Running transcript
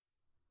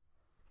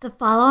The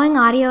following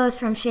audio is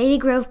from Shady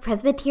Grove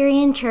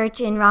Presbyterian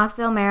Church in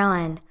Rockville,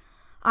 Maryland.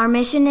 Our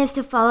mission is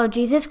to follow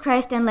Jesus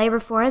Christ and labor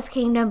for His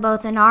kingdom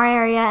both in our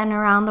area and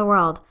around the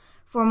world.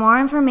 For more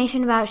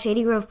information about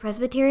Shady Grove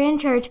Presbyterian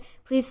Church,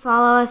 please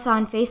follow us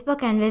on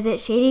Facebook and visit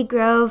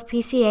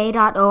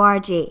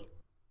shadygrovepca.org.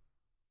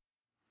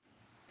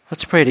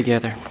 Let's pray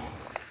together.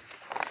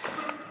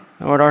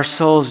 Lord, our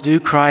souls do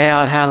cry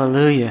out,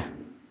 hallelujah.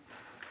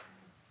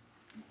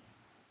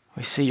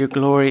 We see your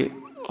glory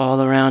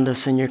all around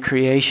us in your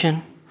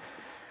creation.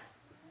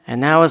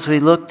 And now as we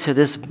look to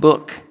this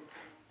book,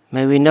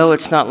 may we know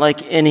it's not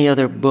like any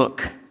other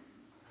book.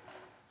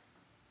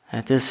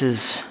 That this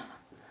is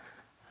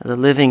the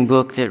living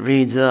book that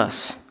reads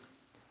us.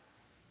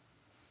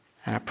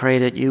 And I pray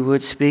that you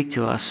would speak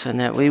to us and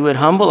that we would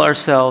humble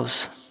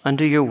ourselves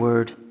under your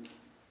word.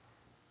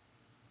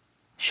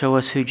 Show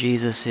us who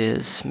Jesus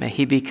is. May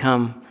he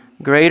become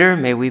greater.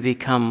 May we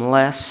become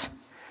less.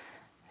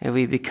 May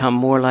we become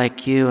more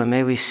like you, and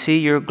may we see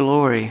your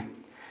glory.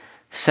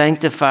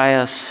 Sanctify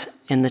us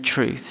in the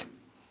truth.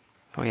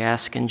 We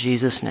ask in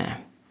Jesus' name.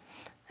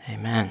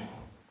 Amen.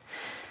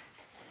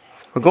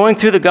 We're going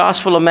through the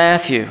Gospel of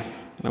Matthew,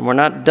 and we're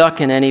not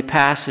ducking any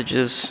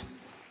passages.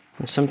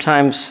 And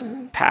sometimes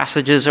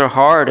passages are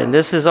hard, and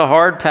this is a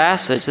hard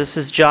passage. This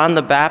is John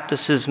the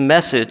Baptist's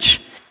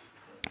message,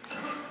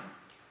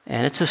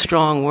 and it's a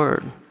strong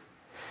word.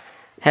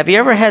 Have you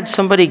ever had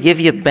somebody give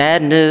you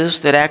bad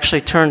news that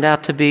actually turned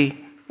out to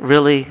be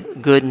really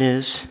good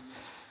news?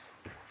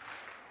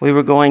 We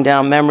were going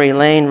down memory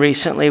lane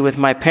recently with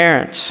my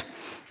parents.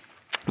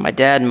 My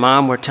dad and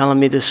mom were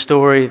telling me this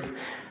story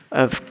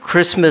of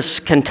Christmas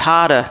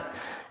cantata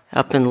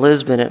up in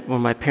Lisbon where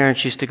my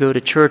parents used to go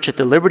to church at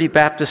the Liberty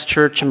Baptist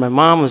Church, and my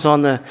mom was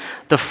on the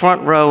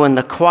front row in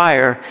the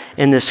choir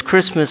in this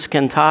Christmas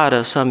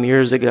cantata some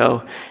years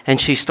ago,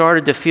 and she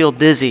started to feel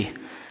dizzy.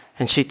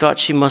 And she thought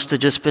she must have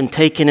just been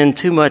taking in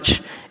too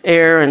much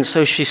air, and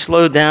so she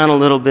slowed down a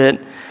little bit,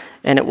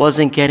 and it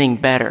wasn't getting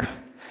better.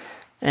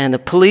 And the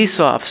police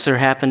officer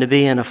happened to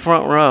be in the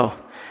front row,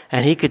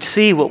 and he could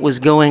see what was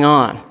going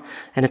on.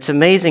 And it's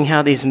amazing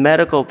how these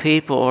medical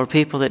people, or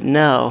people that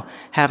know,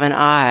 have an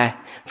eye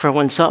for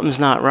when something's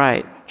not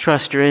right.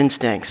 Trust your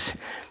instincts.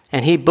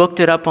 And he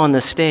booked it up on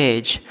the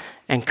stage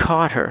and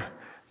caught her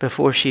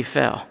before she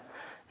fell.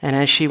 And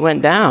as she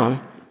went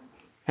down,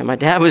 and my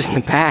dad was in the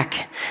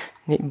back,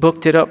 he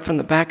booked it up from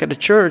the back of the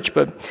church,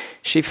 but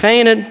she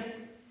fainted,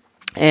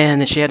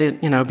 and she had to,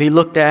 be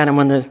looked at. And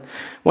when they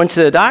went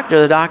to the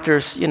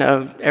doctor's,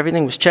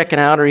 everything was checking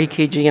out, her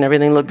EKG and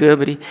everything looked good,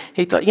 but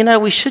he thought,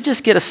 we should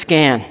just get a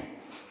scan,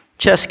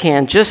 chest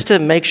scan, just to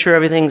make sure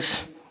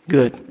everything's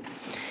good.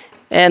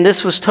 And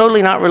this was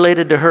totally not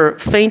related to her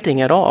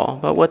fainting at all,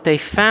 but what they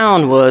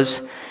found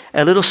was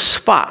a little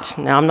spot.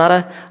 Now, I'm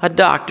not a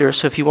doctor,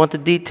 so if you want the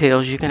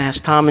details, you can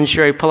ask Tom and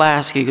Sherry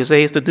Pulaski, because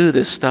they used to do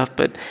this stuff,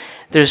 but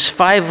there's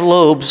 5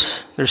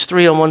 lobes. There's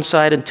 3 on one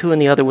side and 2 on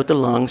the other with the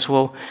lungs.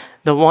 Well,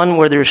 the one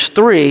where there's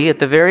 3, at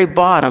the very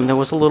bottom, there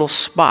was a little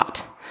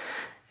spot.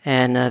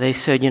 And they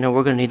said, we're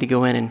going to need to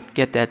go in and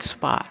get that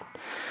spot.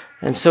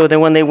 And so then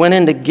when they went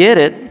in to get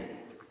it,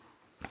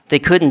 they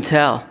couldn't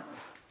tell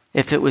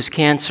if it was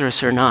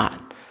cancerous or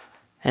not.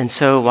 And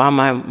so while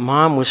my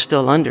mom was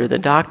still under, the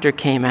doctor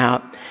came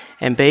out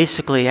and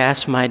basically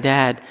asked my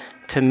dad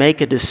to make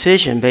a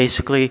decision,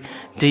 basically,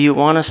 do you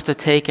want us to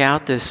take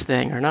out this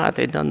thing or not?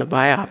 They'd done the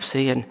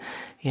biopsy,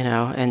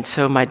 and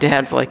so my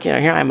dad's like,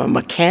 here I'm a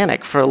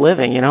mechanic for a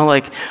living, all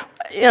of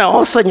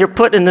a sudden you're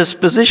put in this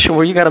position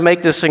where you got to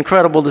make this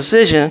incredible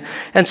decision.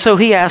 And so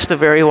he asked a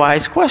very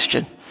wise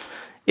question.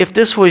 If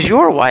this was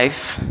your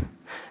wife,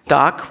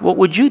 Doc, what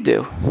would you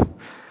do?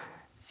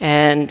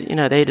 And,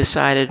 they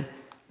decided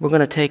we're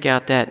going to take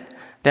out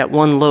that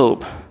one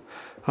lobe.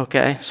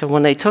 Okay, so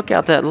when they took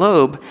out that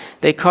lobe,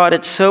 they caught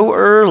it so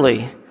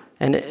early,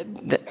 and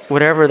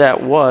whatever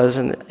that was,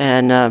 and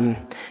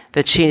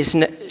that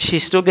she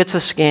still gets a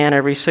scan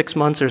every 6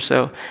 months or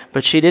so,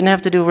 but she didn't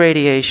have to do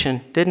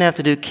radiation, didn't have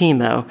to do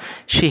chemo.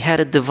 She had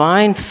a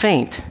divine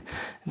faint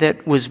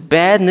that was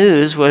bad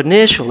news,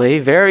 initially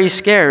very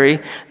scary,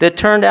 that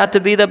turned out to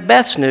be the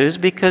best news,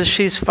 because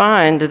she's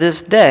fine to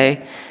this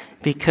day,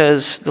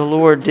 because the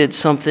Lord did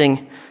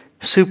something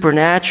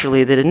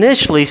supernaturally that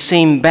initially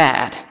seemed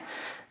bad.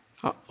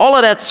 All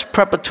of that's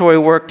preparatory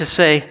work to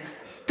say,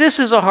 this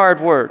is a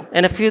hard word.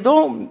 And if you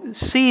don't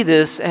see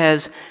this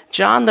as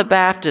John the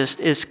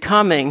Baptist is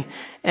coming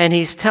and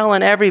he's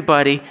telling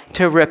everybody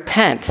to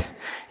repent.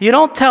 You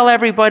don't tell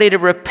everybody to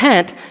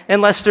repent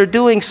unless they're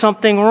doing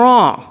something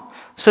wrong.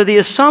 So the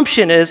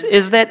assumption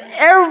is that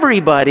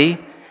everybody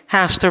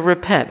has to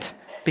repent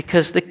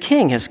because the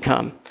king has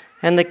come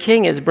and the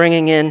king is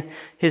bringing in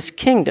his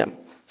kingdom.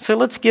 So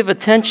let's give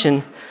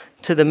attention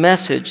to the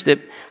message that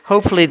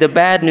hopefully the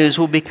bad news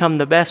will become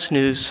the best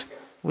news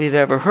we've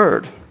ever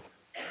heard.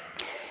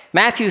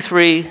 Matthew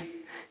 3,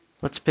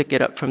 let's pick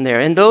it up from there.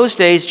 In those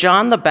days,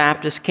 John the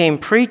Baptist came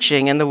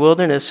preaching in the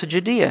wilderness of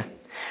Judea.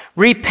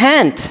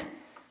 Repent,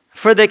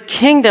 for the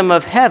kingdom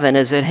of heaven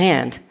is at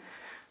hand.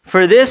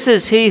 For this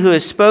is he who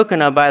is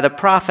spoken of by the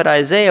prophet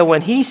Isaiah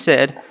when he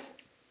said,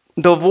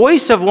 the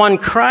voice of one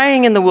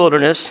crying in the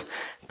wilderness,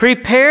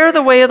 prepare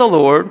the way of the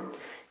Lord,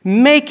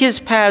 make his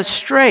paths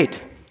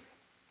straight.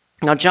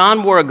 Now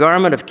John wore a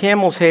garment of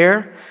camel's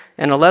hair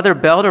and a leather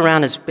belt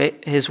around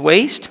his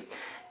waist,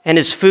 and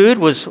his food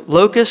was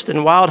locust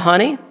and wild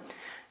honey.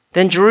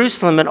 Then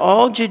Jerusalem and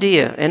all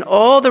Judea and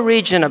all the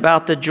region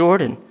about the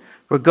Jordan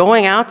were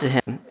going out to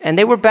him, and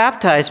they were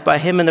baptized by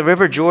him in the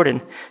river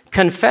Jordan,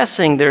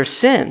 confessing their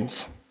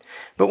sins.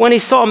 But when he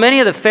saw many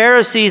of the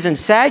Pharisees and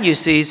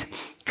Sadducees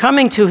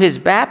coming to his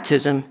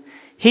baptism,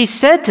 he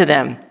said to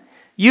them,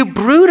 you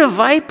brood of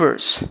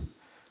vipers,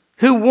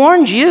 who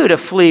warned you to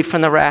flee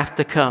from the wrath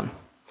to come?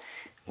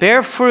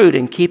 Bear fruit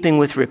in keeping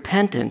with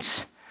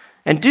repentance.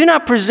 And do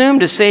not presume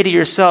to say to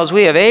yourselves,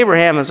 we have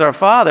Abraham as our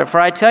father. For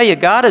I tell you,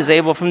 God is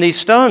able from these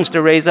stones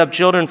to raise up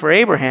children for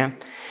Abraham.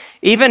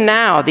 Even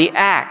now the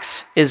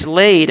axe is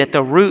laid at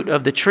the root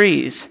of the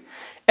trees.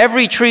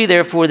 Every tree,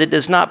 therefore, that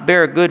does not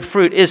bear good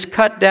fruit is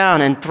cut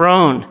down and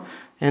thrown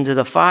into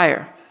the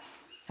fire.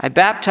 I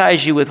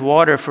baptize you with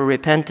water for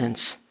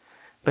repentance.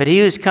 But he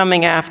who is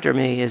coming after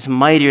me is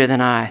mightier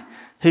than I,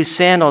 whose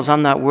sandals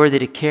I'm not worthy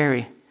to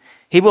carry.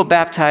 He will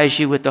baptize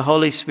you with the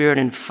Holy Spirit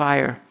and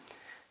fire.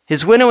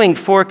 His winnowing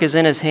fork is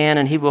in his hand,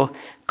 and he will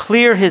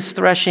clear his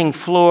threshing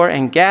floor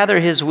and gather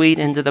his wheat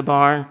into the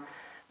barn,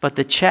 but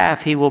the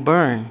chaff he will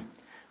burn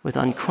with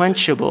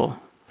unquenchable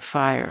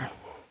fire.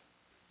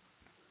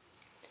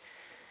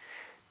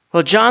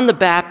 Well, John the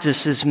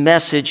Baptist's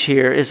message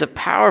here is a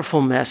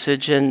powerful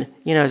message. And,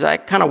 as I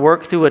kind of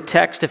work through a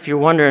text, if you're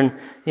wondering,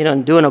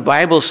 and doing a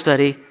Bible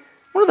study,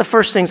 one of the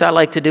first things I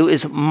like to do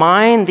is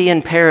mine the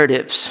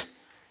imperatives.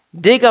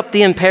 Dig up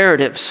the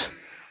imperatives.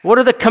 What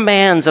are the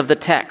commands of the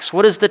text?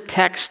 What is the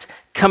text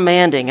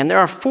commanding? And there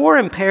are 4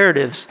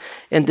 imperatives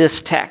in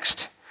this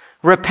text.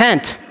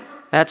 Repent.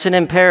 That's an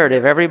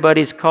imperative.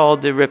 Everybody's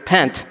called to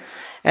repent.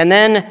 And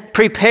then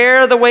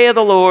prepare the way of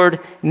the Lord,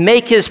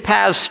 make his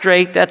paths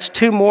straight. That's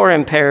 2 more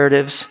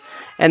imperatives.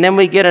 And then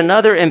we get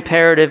another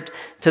imperative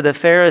to the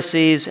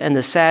Pharisees and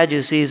the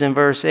Sadducees in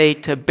verse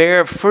 8 to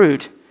bear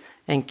fruit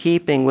in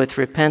keeping with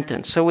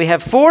repentance. So we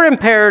have 4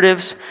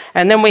 imperatives,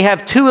 and then we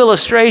have 2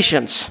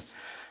 illustrations.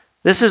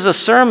 This is a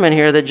sermon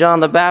here that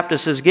John the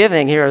Baptist is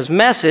giving here as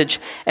message,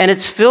 and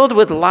it's filled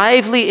with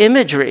lively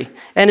imagery.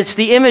 And it's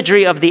the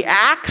imagery of the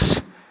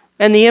axe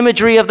and the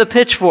imagery of the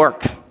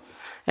pitchfork.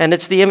 And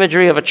it's the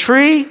imagery of a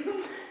tree,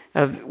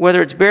 of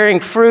whether it's bearing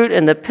fruit,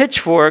 and the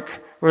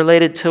pitchfork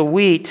related to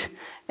wheat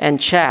and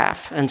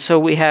chaff. And so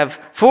we have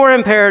 4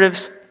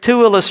 imperatives,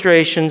 2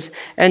 illustrations,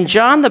 and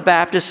John the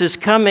Baptist is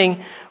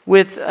coming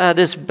with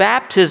this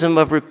baptism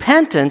of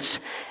repentance.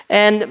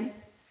 And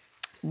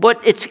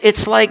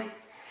it's like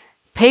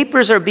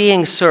papers are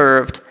being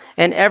served,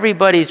 and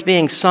everybody's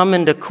being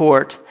summoned to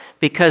court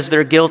because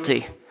they're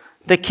guilty.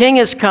 The king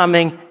is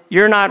coming,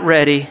 you're not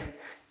ready,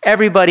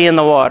 everybody in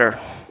the water.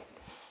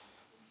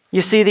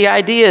 You see, the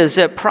idea is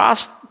that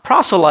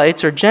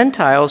proselytes or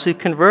Gentiles who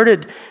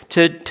converted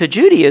to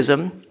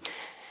Judaism,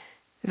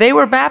 they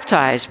were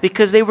baptized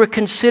because they were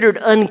considered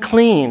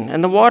unclean,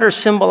 and the water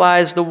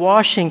symbolized the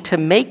washing to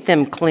make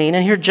them clean.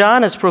 And here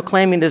John is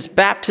proclaiming this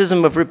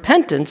baptism of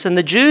repentance, and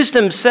the Jews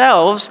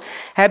themselves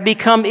had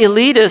become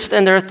elitist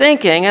in their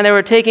thinking, and they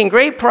were taking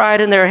great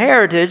pride in their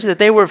heritage, that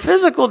they were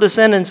physical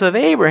descendants of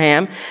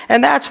Abraham,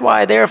 and that's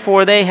why,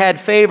 therefore, they had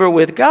favor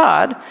with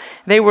God.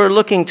 They were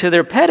looking to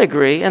their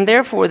pedigree, and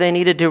therefore they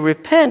needed to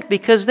repent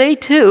because they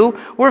too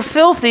were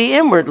filthy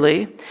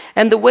inwardly.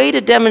 And the way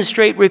to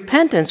demonstrate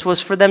repentance was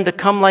for them to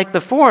come like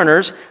the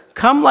foreigners,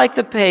 come like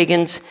the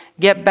pagans,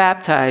 get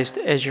baptized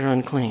as you're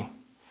unclean.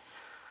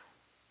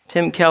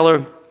 Tim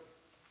Keller,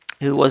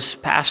 who was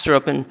pastor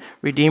up in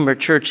Redeemer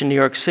Church in New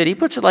York City,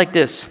 puts it like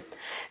this.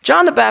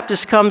 John the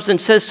Baptist comes and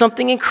says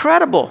something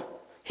incredible.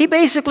 He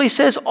basically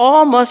says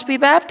all must be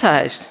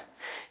baptized.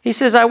 He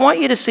says, I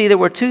want you to see there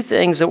were 2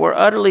 things that would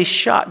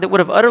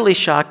have utterly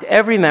shocked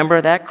every member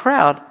of that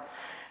crowd.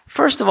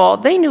 First of all,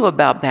 they knew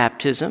about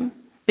baptism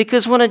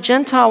because when a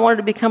Gentile wanted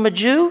to become a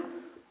Jew,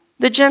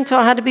 the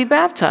Gentile had to be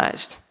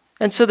baptized.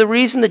 And so the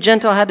reason the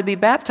Gentile had to be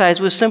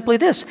baptized was simply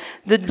this.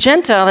 The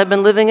Gentile had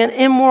been living an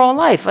immoral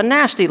life, a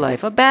nasty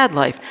life, a bad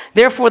life.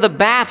 Therefore, the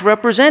bath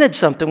represented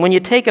something. When you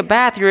take a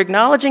bath, you're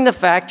acknowledging the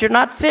fact you're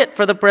not fit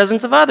for the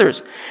presence of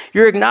others.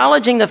 You're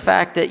acknowledging the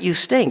fact that you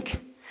stink.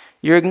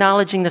 You're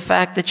acknowledging the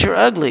fact that you're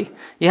ugly.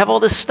 You have all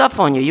this stuff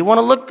on you. You want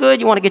to look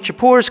good. You want to get your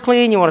pores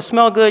clean. You want to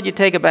smell good. You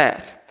take a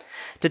bath.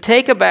 To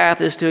take a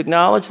bath is to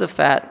acknowledge the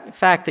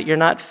fact that you're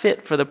not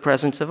fit for the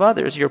presence of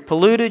others. You're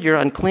polluted. You're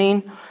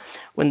unclean.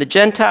 When the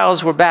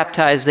Gentiles were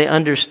baptized, they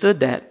understood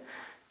that.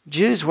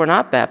 Jews were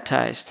not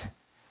baptized.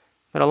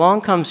 But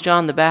along comes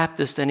John the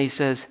Baptist, and he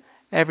says,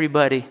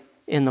 everybody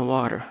in the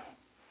water.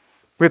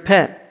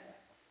 Repent.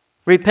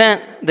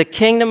 Repent. The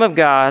kingdom of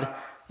God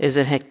is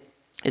at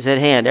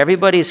hand.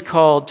 Everybody's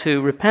called to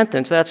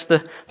repentance. That's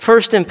the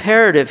first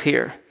imperative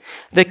here.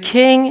 The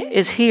king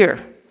is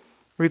here.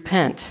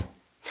 Repent.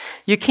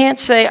 You can't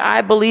say,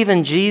 I believe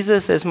in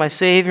Jesus as my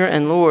Savior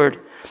and Lord,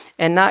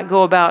 and not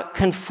go about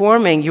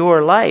conforming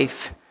your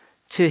life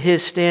to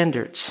his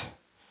standards.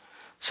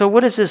 So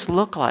what does this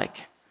look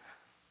like?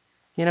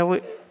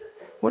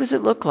 What does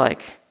it look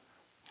like?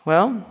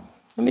 Well,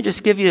 let me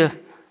just give you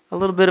a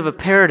little bit of a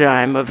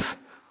paradigm of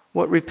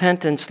what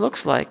repentance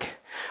looks like.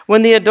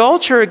 When the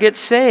adulterer gets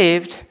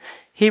saved,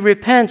 he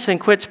repents and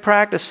quits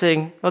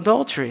practicing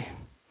adultery.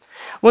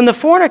 When the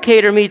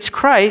fornicator meets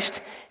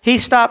Christ, he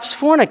stops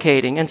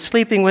fornicating and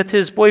sleeping with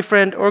his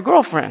boyfriend or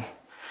girlfriend.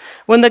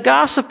 When the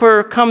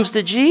gossiper comes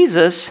to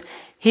Jesus,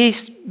 he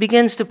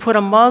begins to put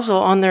a muzzle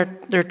on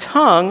their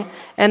tongue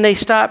and they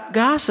stop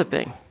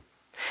gossiping.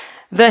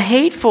 The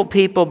hateful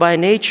people by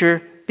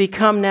nature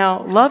become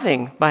now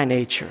loving by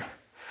nature.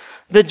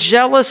 The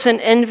jealous and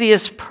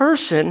envious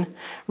person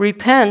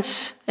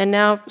repents and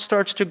now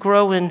starts to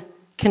grow in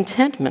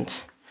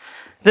contentment.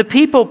 The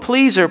people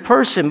pleaser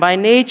person by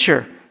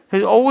nature,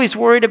 who's always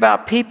worried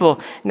about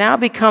people, now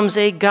becomes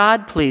a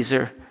God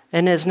pleaser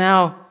and is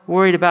now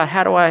worried about,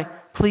 how do I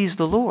please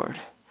the Lord?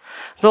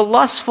 The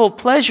lustful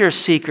pleasure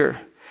seeker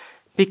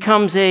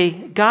becomes a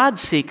God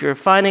seeker,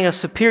 finding a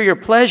superior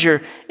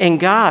pleasure in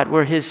God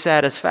where his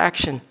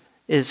satisfaction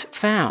is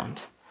found.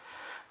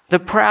 The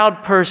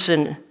proud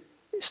person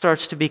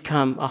starts to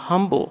become a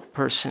humble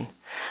person.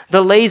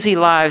 The lazy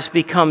lives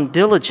become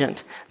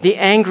diligent. The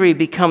angry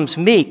becomes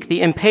meek.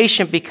 The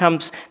impatient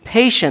becomes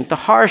patient. The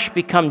harsh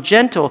become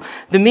gentle.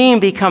 The mean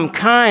become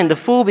kind. The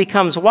fool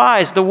becomes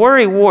wise. The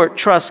worrywart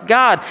trusts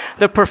God.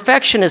 The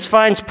perfectionist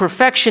finds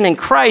perfection in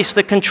Christ.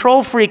 The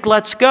control freak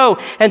lets go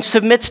and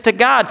submits to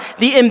God.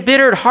 The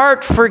embittered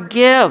heart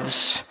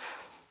forgives.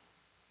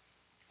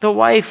 The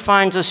wife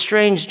finds a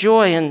strange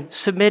joy in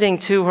submitting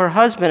to her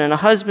husband, and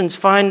husbands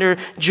find their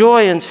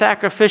joy in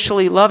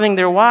sacrificially loving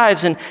their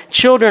wives, and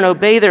children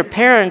obey their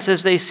parents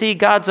as they see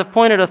God's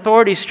appointed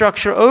authority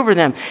structure over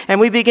them. And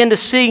we begin to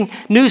sing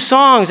new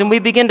songs, and we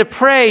begin to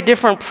pray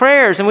different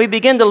prayers, and we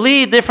begin to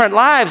lead different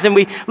lives, and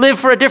we live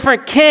for a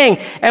different king,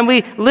 and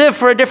we live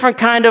for a different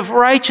kind of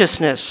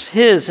righteousness,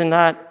 his and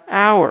not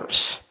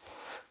ours.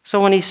 So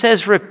when he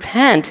says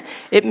repent,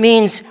 it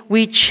means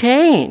we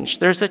change.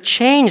 There's a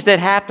change that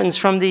happens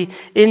from the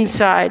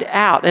inside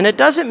out. And it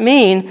doesn't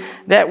mean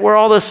that we're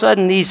all of a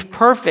sudden these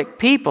perfect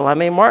people. I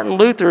mean, Martin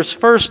Luther's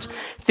first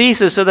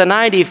thesis of the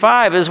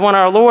 95 is when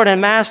our Lord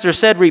and Master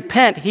said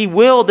repent, he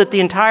willed that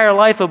the entire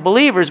life of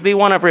believers be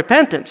one of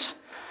repentance.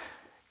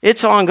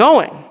 It's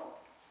ongoing.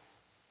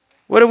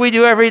 What do we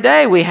do every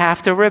day? We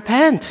have to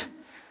repent.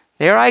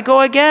 There I go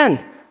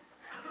again.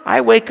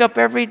 I wake up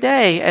every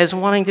day as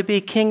wanting to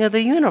be king of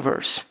the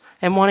universe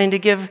and wanting to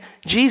give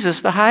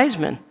Jesus the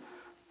Heisman.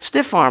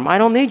 Stiff arm, I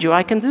don't need you,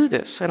 I can do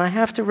this. And I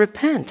have to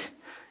repent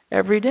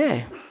every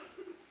day.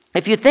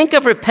 If you think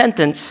of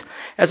repentance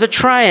as a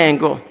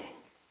triangle,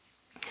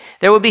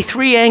 there would be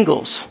 3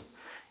 angles,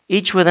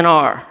 each with an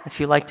R,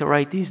 if you like to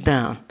write these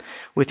down,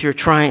 with your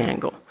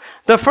triangle.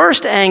 The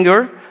first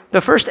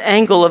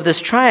angle of this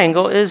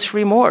triangle is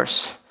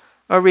remorse,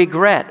 a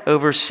regret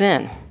over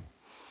sin.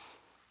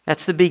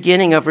 That's the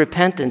beginning of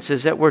repentance,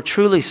 is that we're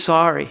truly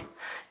sorry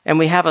and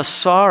we have a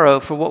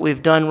sorrow for what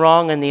we've done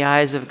wrong in the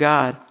eyes of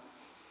God.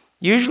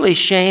 Usually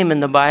shame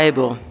in the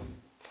Bible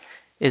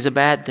is a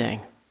bad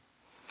thing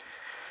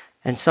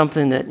and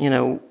something that,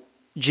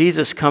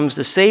 Jesus comes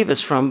to save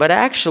us from. But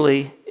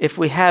actually, if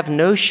we have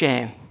no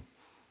shame,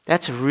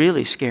 that's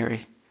really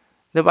scary.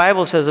 The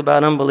Bible says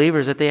about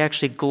unbelievers that they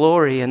actually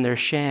glory in their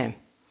shame.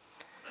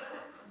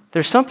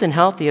 There's something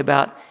healthy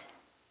about,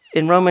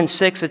 in Romans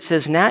 6, it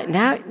says,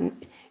 now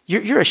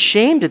you're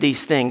ashamed of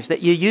these things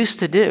that you used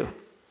to do.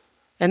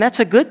 And that's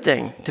a good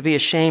thing to be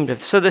ashamed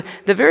of. So the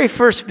very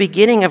first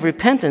beginning of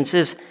repentance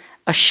is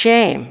a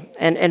shame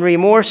and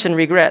remorse and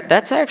regret.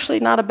 That's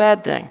actually not a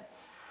bad thing.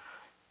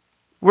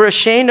 We're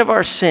ashamed of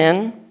our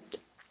sin,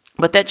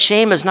 but that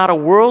shame is not a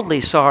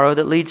worldly sorrow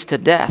that leads to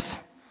death,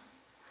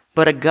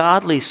 but a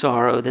godly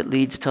sorrow that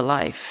leads to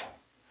life.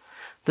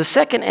 The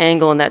second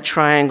angle in that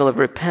triangle of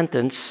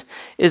repentance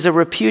is a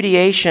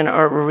repudiation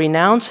or a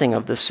renouncing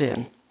of the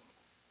sin.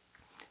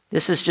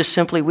 This is just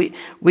simply,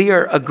 we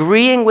are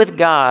agreeing with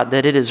God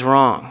that it is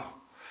wrong.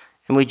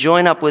 And we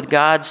join up with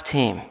God's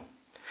team.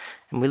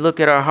 And we look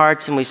at our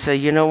hearts and we say,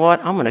 you know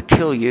what? I'm going to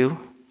kill you.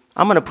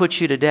 I'm going to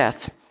put you to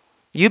death.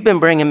 You've been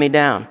bringing me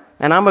down.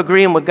 And I'm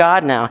agreeing with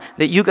God now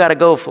that you got to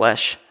go,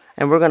 flesh.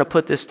 And we're going to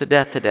put this to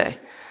death today.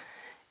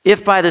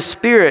 If by the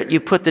Spirit you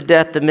put to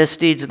death the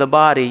misdeeds of the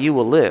body, you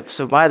will live.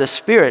 So by the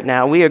Spirit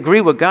now, we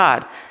agree with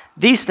God.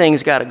 These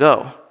things got to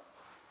go.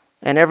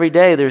 And every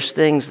day there's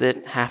things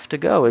that have to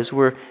go as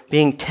we're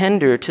being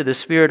tender to the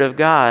Spirit of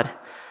God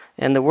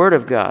and the Word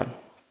of God.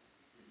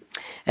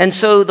 And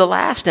so the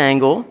last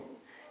angle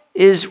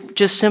is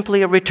just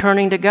simply a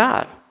returning to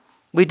God.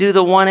 We do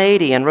the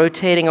 180 and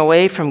rotating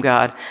away from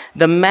God.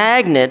 The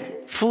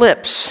magnet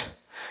flips.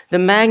 The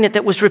magnet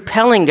that was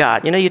repelling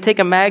God. You take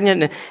a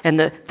magnet and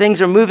the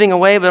things are moving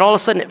away, but all of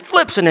a sudden it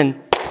flips and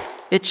then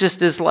it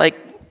just is like,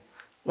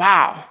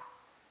 wow.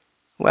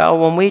 Well,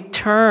 when we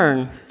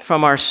turn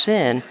from our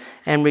sin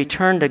and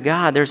return to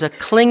God, there's a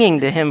clinging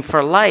to Him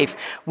for life.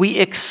 We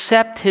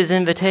accept His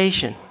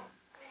invitation.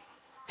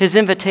 his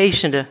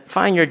invitation to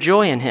find your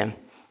joy in him.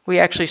 We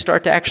actually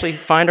start to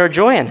find our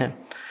joy in him.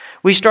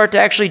 We start to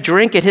actually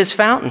drink at his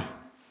fountain,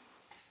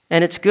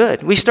 and it's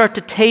good. We start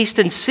to taste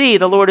and see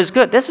the Lord is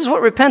good. This is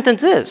what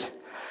repentance is.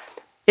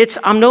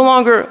 I'm no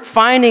longer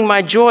finding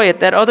my joy at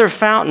that other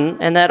fountain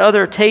and that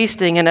other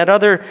tasting and that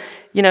other,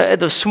 the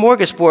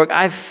smorgasbord.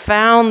 I've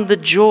found the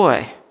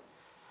joy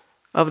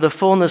of the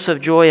fullness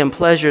of joy and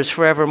pleasures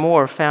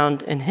forevermore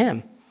found in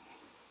him.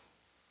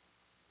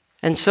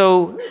 And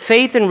so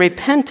faith and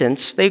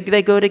repentance, they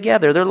go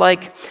together. They're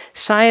like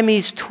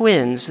Siamese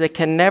twins that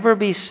can never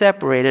be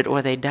separated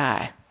or they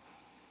die.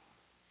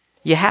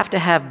 You have to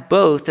have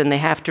both, and they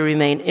have to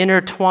remain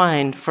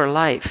intertwined for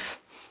life.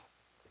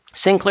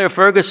 Sinclair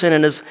Ferguson,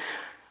 in his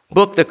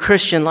book, The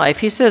Christian Life,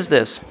 he says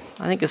this.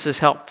 I think this is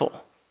helpful.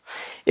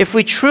 If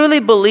we truly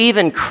believe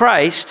in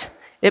Christ,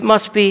 it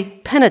must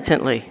be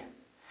penitently.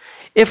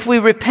 If we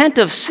repent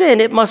of sin,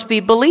 it must be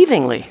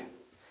believingly.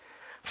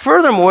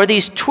 Furthermore,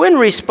 these twin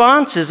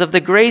responses of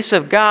the grace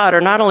of God are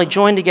not only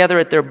joined together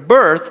at their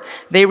birth,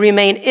 they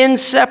remain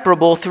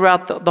inseparable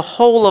throughout the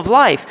whole of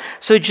life.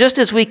 So just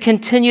as we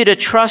continue to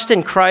trust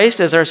in Christ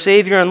as our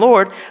Savior and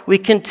Lord, we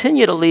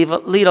continue to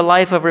lead a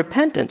life of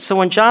repentance. So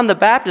when John the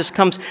Baptist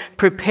comes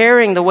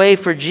preparing the way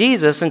for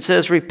Jesus and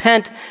says,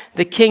 "Repent,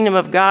 the kingdom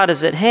of God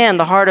is at hand,"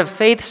 the heart of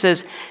faith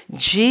says,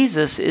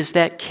 Jesus is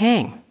that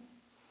king.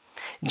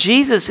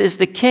 Jesus is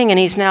the king, and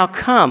he's now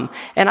come.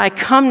 And I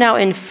come now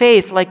in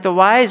faith like the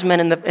wise men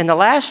in the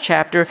last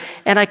chapter,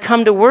 and I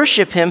come to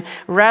worship him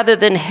rather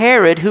than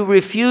Herod, who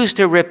refused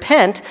to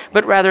repent,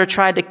 but rather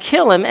tried to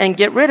kill him and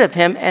get rid of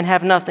him and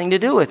have nothing to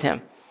do with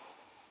him.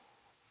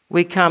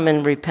 We come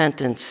in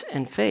repentance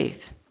and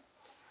faith.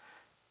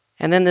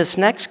 And then this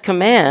next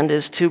command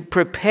is to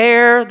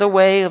prepare the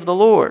way of the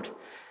Lord.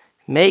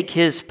 Make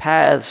his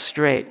paths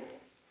straight.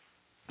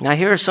 Now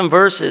here are some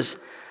verses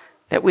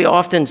that we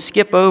often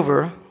skip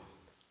over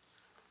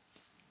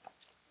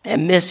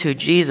and miss who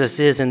Jesus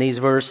is in these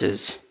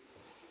verses.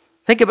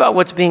 Think about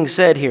what's being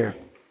said here.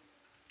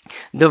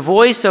 The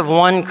voice of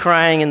one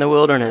crying in the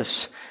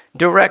wilderness.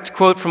 Direct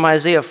quote from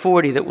Isaiah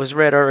 40 that was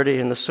read already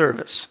in the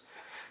service.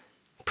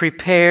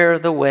 Prepare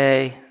the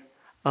way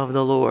of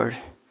the Lord.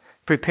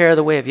 Prepare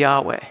the way of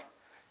Yahweh.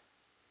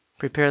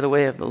 Prepare the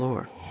way of the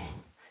Lord.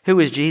 Who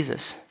is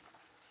Jesus?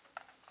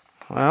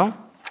 Well,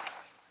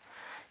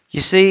 you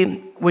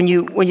see,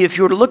 if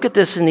you were to look at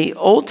this in the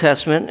Old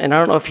Testament, and I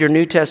don't know if your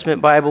New Testament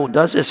Bible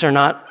does this or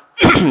not,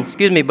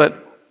 excuse me,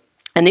 but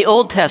in the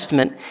Old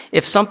Testament,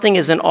 if something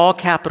is in all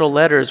capital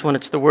letters when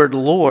it's the word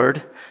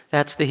Lord,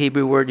 that's the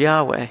Hebrew word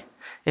Yahweh.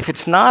 If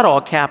it's not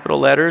all capital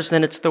letters,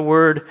 then it's the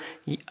word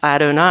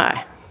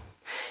Adonai.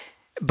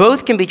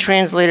 Both can be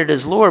translated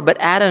as Lord,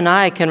 but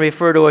Adonai can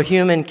refer to a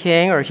human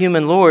king or a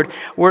human Lord,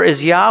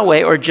 whereas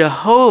Yahweh or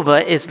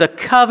Jehovah is the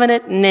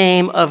covenant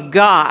name of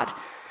God.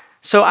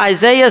 So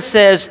Isaiah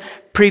says,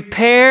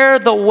 prepare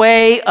the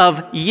way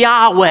of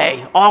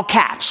Yahweh, all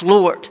caps,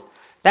 Lord.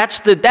 That's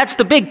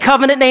the big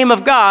covenant name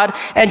of God.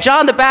 And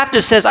John the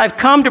Baptist says, I've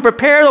come to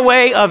prepare the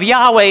way of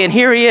Yahweh, and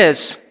here he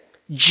is.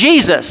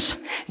 Jesus.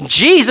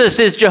 Jesus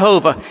is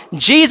Jehovah.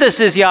 Jesus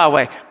is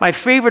Yahweh. My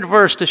favorite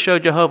verse to show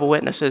Jehovah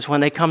Witnesses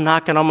when they come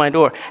knocking on my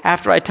door.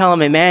 After I tell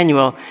them,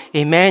 Emmanuel,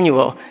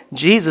 Emmanuel,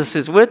 Jesus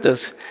is with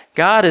us.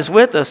 God is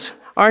with us.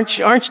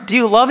 Do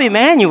you love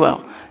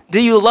Emmanuel? Do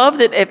you love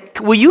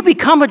that? Will you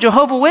become a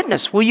Jehovah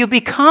Witness? Will you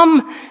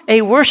become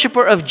a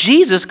worshiper of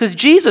Jesus? Because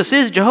Jesus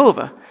is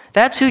Jehovah.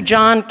 That's who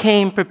John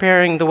came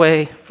preparing the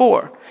way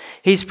for.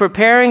 He's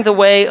preparing the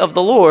way of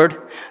the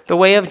Lord, the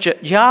way of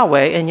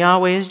Yahweh, and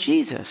Yahweh is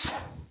Jesus.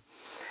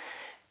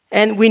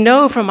 And we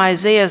know from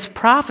Isaiah's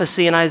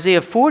prophecy in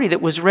Isaiah 40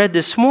 that was read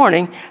this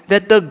morning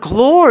that the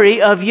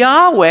glory of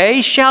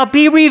Yahweh shall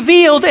be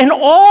revealed and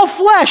all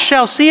flesh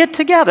shall see it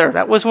together.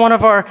 That was one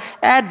of our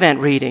Advent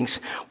readings.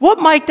 What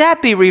might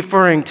that be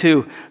referring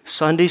to?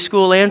 Sunday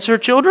school answer,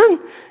 children?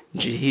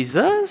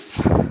 Jesus.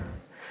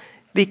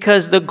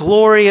 Because the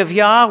glory of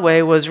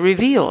Yahweh was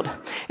revealed.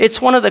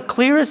 It's one of the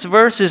clearest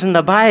verses in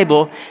the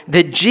Bible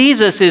that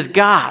Jesus is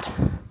God.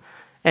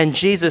 And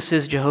Jesus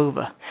is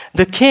Jehovah.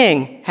 The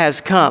King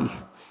has come.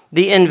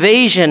 The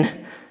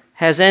invasion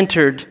has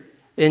entered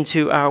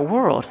into our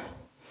world.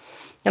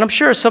 And I'm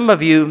sure some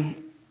of you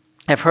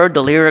have heard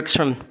the lyrics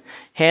from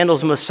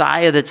Handel's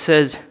Messiah that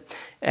says,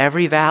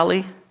 every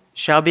valley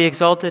shall be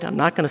exalted. I'm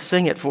not going to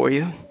sing it for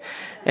you.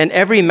 And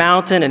every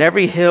mountain and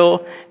every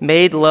hill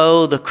made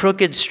low, the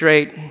crooked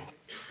straight,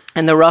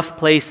 and the rough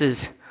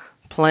places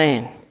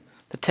plain.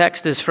 The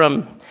text is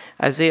from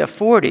Isaiah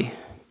 40.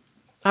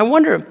 I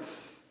wonder,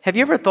 have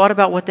you ever thought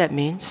about what that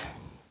means?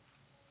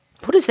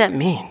 What does that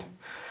mean?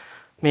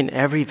 I mean,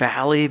 every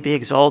valley be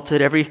exalted,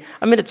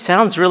 it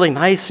sounds really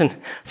nice and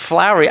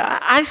flowery.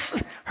 I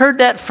heard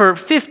that for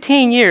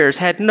 15 years,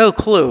 had no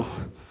clue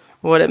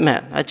what it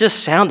meant. It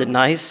just sounded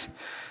nice.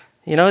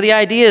 The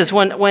idea is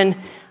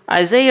when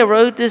Isaiah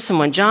wrote this and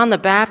when John the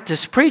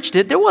Baptist preached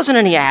it, there wasn't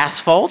any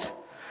asphalt.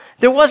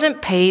 There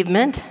wasn't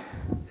pavement.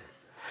 There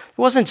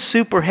wasn't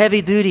super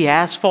heavy-duty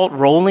asphalt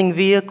rolling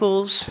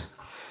vehicles.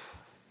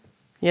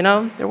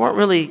 There weren't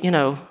really,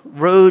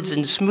 roads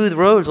and smooth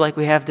roads like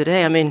we have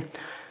today. I mean,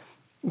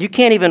 you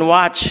can't even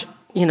watch,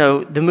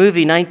 the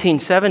movie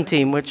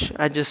 1917, which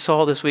I just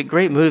saw this week.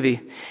 Great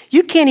movie.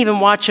 You can't even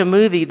watch a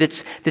movie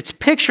that's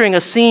picturing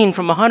a scene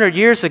from 100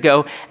 years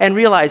ago and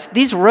realize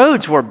these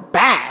roads were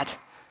bad.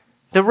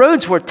 The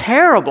roads were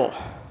terrible.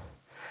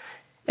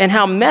 And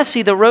how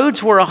messy the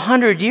roads were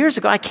 100 years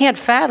ago. I can't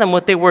fathom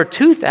what they were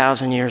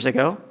 2,000 years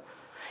ago.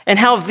 And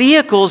how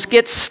vehicles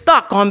get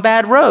stuck on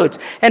bad roads,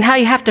 and how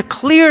you have to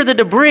clear the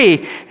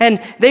debris.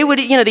 And they would,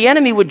 the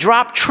enemy would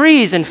drop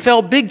trees and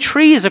fell big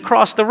trees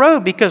across the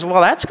road because,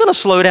 well, that's going to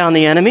slow down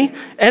the enemy.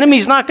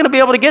 Enemy's not going to be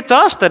able to get to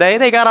us today.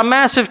 They got a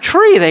massive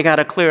tree they got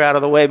to clear out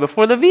of the way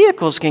before the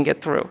vehicles can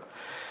get through.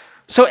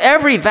 So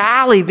every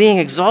valley being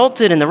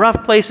exalted and the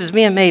rough places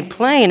being made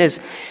plain is,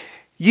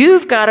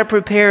 you've got to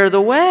prepare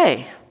the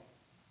way.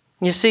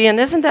 You see, and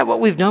isn't that what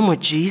we've done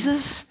with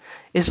Jesus?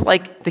 It's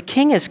like the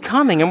king is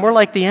coming and we're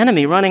like the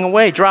enemy running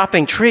away,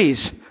 dropping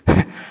trees.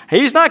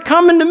 He's not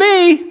coming to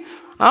me.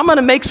 I'm going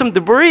to make some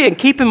debris and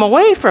keep him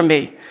away from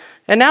me.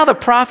 And now the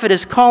prophet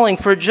is calling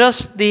for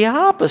just the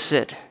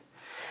opposite.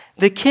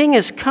 The king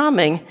is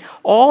coming.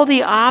 All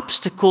the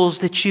obstacles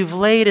that you've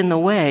laid in the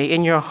way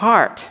in your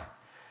heart,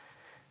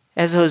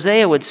 as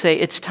Hosea would say,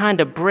 it's time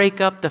to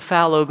break up the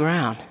fallow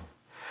ground.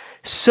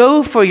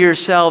 Sow for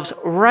yourselves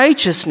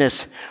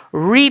righteousness,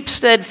 reap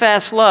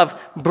steadfast love,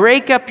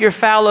 break up your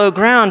fallow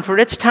ground, for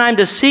it's time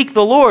to seek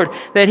the Lord,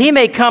 that he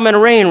may come and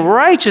rain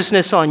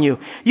righteousness on you.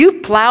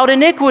 You've plowed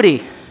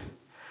iniquity,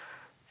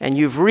 and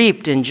you've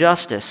reaped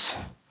injustice.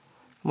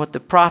 What the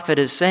prophet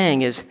is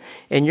saying is,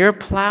 in your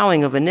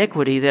plowing of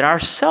iniquity, that our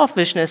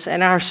selfishness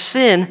and our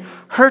sin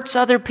hurts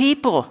other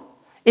people.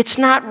 It's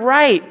not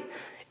right.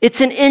 It's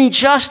an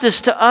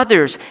injustice to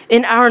others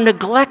in our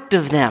neglect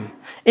of them,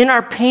 in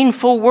our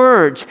painful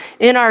words,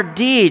 in our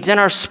deeds, in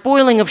our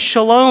spoiling of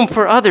shalom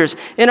for others,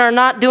 in our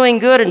not doing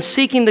good and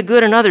seeking the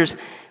good in others.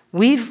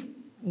 We've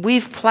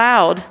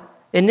plowed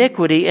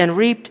iniquity and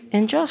reaped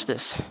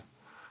injustice.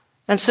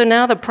 And so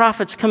now the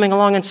prophet's coming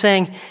along and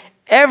saying,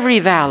 every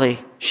valley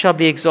shall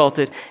be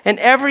exalted, and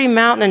every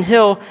mountain and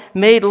hill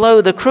made low,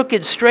 the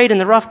crooked straight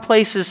and the rough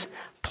places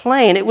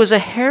plain. It was a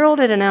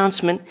heralded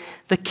announcement.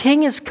 The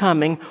king is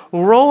coming.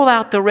 Roll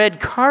out the red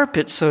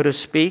carpet, so to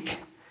speak.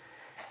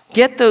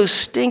 Get those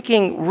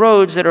stinking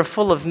roads that are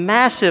full of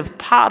massive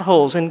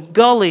potholes and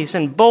gullies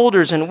and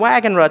boulders and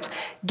wagon ruts.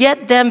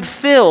 Get them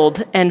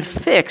filled and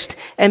fixed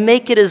and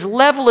make it as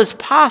level as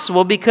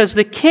possible, because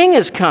the king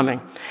is coming.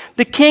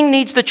 The king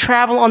needs to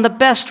travel on the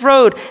best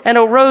road, and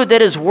a road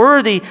that is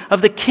worthy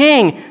of the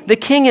king. The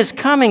king is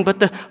coming, but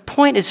the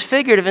point is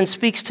figurative and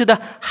speaks to the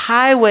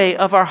highway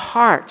of our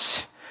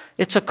hearts.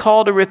 It's a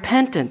call to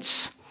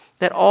repentance,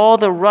 that all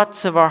the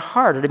ruts of our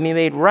heart are to be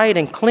made right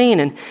and clean,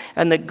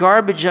 and the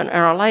garbage in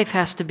our life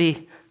has to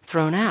be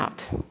thrown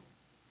out.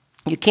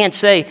 You can't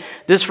say,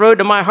 this road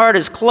to my heart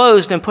is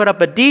closed, and put up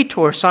a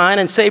detour sign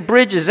and say,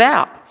 bridge is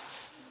out.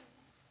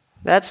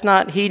 That's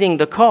not heeding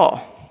the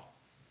call.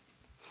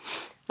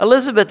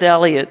 Elisabeth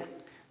Elliot,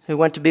 who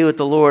went to be with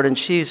the Lord, and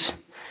she's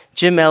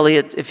Jim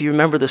Elliot, if you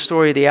remember the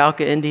story of the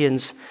Auca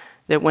Indians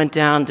that went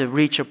down to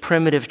reach a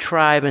primitive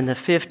tribe in the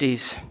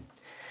 50s.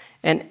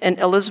 And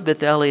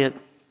Elisabeth Elliot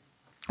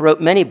wrote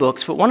many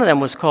books, but one of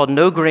them was called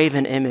No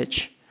Graven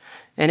Image.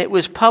 And it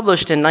was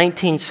published in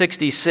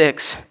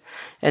 1966.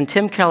 And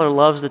Tim Keller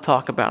loves to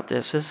talk about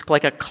this. This is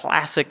like a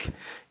classic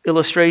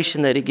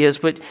illustration that he gives.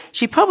 But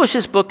she published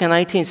this book in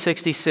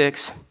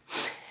 1966.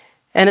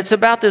 And it's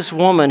about this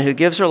woman who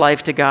gives her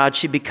life to God.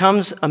 She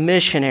becomes a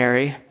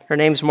missionary. Her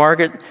name's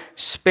Margaret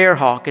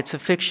Sparhawk. It's a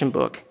fiction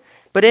book.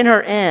 But in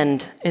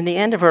the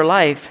end of her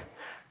life,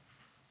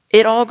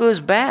 it all goes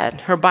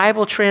bad. Her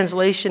Bible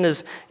translation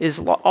is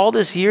all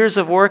this years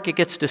of work, it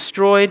gets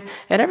destroyed,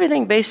 and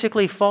everything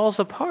basically falls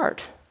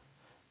apart.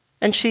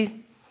 And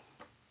she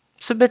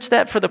submits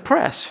that for the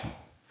press.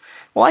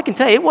 Well, I can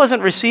tell you, it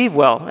wasn't received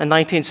well in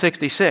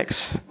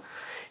 1966.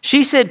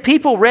 She said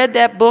people read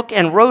that book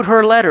and wrote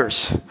her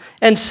letters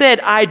and said,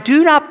 I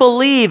do not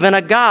believe in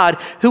a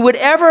God who would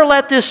ever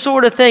let this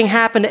sort of thing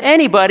happen to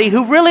anybody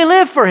who really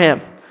lived for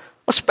him,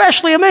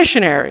 especially a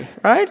missionary,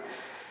 right?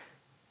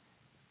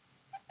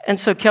 And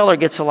so Keller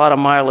gets a lot of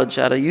mileage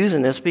out of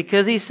using this,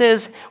 because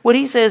what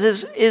he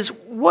says is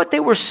what they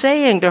were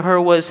saying to her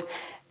was,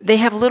 they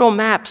have little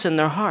maps in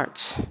their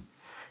hearts.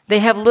 They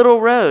have little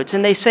roads,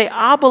 and they say,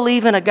 I'll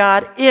believe in a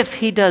God if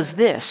he does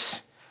this.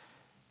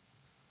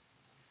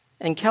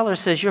 And Keller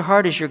says, your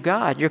heart is your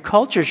God. Your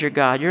culture is your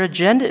God. Your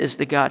agenda is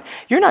the God.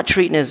 You're not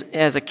treating him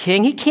as a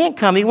king. He can't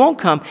come. He won't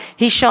come.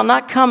 He shall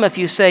not come if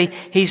you say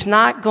he's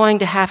not going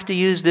to have to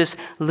use this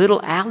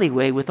little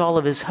alleyway with all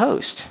of his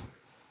host.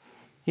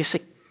 You see,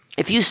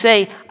 if you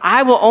say,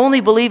 I will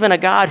only believe in a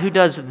God who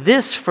does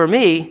this for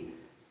me,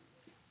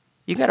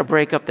 you got to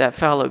break up that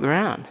fallow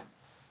ground.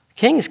 The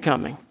king's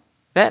coming.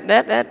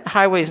 That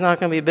highway is not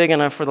going to be big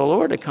enough for the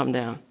Lord to come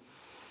down.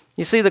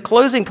 You see, the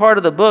closing part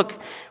of the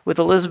book with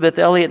Elisabeth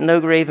Elliot, No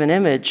Graven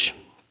Image,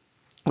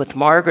 with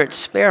Margaret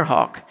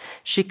Sparhawk,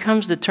 she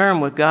comes to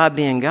terms with God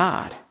being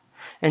God.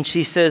 And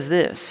she says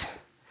this,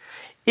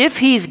 If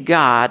he's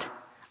God,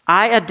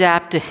 I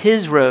adapt to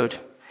his road.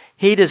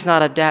 He does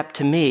not adapt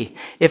to me.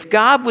 If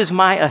God was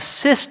my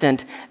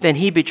assistant, then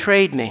he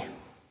betrayed me.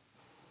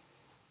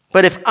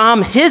 But if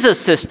I'm his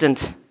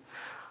assistant,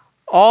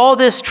 all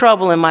this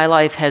trouble in my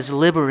life has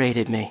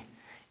liberated me.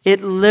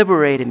 It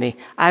liberated me.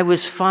 I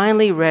was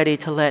finally ready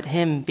to let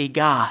him be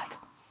God.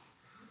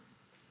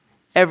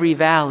 Every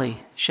valley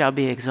shall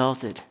be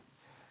exalted.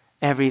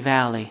 Every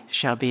valley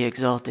shall be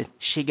exalted.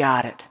 She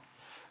got it.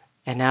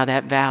 And now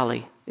that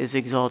valley is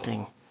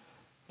exalting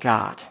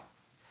God.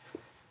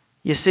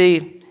 You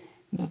see,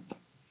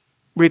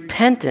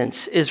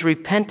 repentance is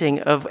repenting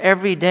of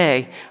every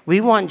day.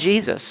 We want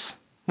Jesus.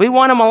 We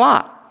want him a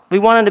lot. We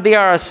want him to be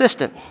our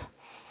assistant.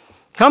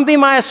 Come be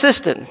my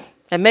assistant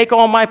and make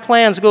all my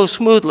plans go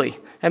smoothly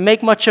and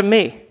make much of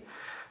me.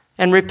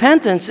 And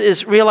repentance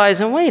is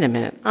realizing, wait a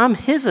minute, I'm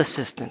his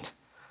assistant.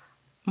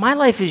 My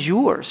life is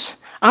yours.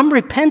 I'm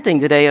repenting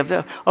today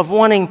of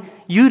wanting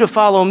you to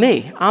follow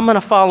me. I'm going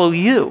to follow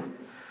you.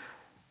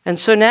 And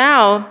so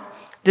now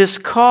this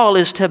call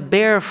is to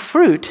bear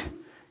fruit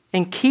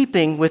in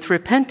keeping with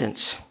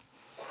repentance.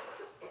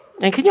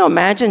 And can you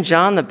imagine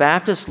John the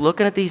Baptist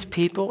looking at these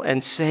people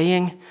and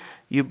saying,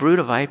 you brood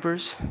of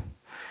vipers?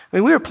 I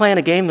mean, we were playing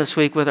a game this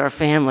week with our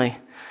family.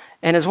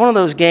 And it's one of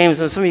those games,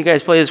 and some of you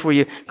guys play this where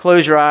you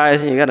close your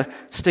eyes and you got to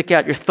stick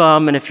out your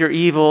thumb. And if you're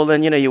evil,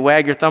 then, you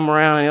wag your thumb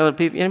around. And the other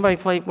people, anybody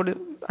play,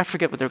 I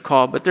forget what they're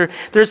called, but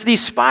there's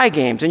these spy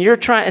games. And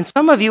and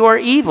some of you are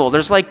evil.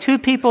 There's like 2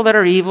 people that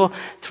are evil,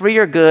 3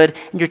 are good.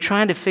 And you're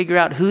trying to figure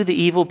out who the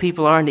evil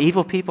people are. And the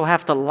evil people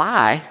have to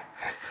lie.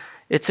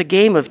 It's a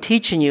game of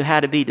teaching you how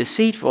to be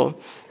deceitful.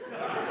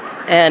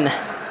 And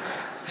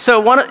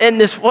so in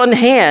this one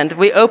hand,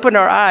 we open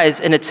our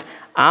eyes and it's,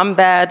 I'm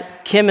bad,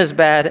 Kim is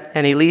bad,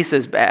 and Elise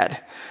is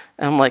bad.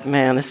 And I'm like,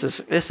 man, this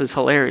is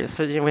hilarious.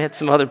 So we had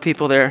some other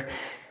people there.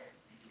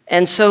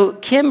 And so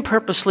Kim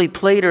purposely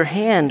played her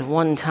hand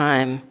one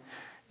time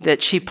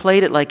that she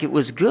played it like it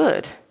was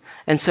good.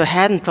 And so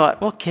hadn't thought,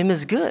 well, Kim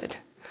is good.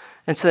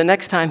 And so the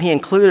next time he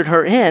included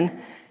her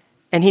in,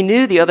 and he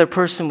knew the other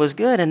person was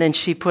good, and then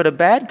she put a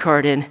bad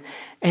card in,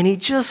 and he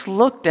just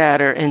looked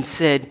at her and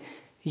said,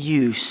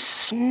 you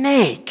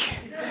snake.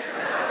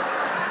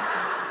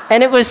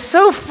 And it was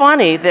so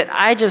funny that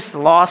I just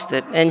lost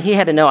it. And he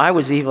had to know I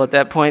was evil at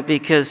that point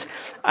because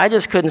I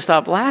just couldn't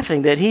stop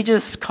laughing that he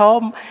just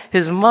called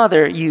his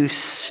mother, you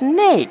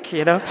snake,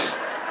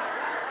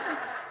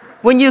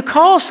 When you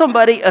call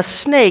somebody a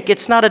snake,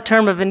 it's not a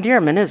term of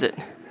endearment, is it?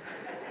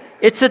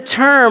 It's a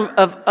term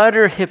of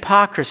utter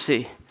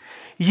hypocrisy.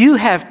 You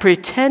have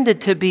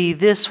pretended to be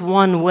this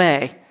one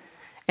way,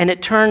 and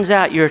it turns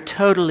out you're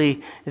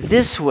totally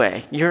this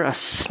way. You're a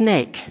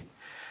snake.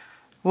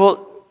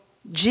 Well,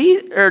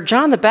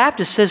 John the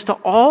Baptist says to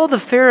all the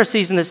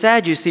Pharisees and the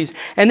Sadducees,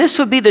 and this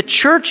would be the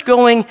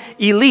church-going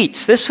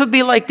elites. This would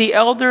be like the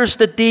elders,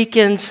 the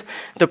deacons,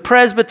 the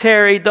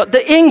presbytery,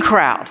 the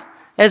in-crowd,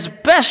 as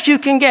best you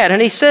can get. And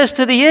he says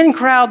to the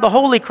in-crowd, the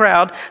holy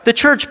crowd, the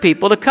church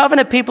people, the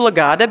covenant people of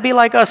God, that'd be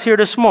like us here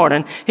this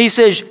morning. He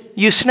says,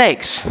 you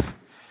snakes,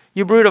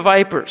 you brood of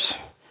vipers.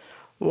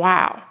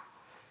 Wow.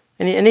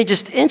 And he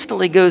just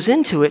instantly goes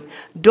into it.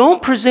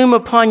 Don't presume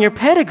upon your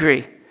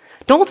pedigree.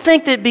 Don't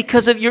think that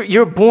because of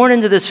you're born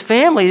into this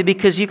family,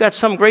 because you got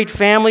some great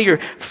family, your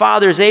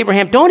father's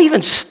Abraham. Don't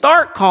even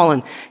start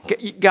calling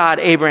God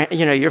Abraham,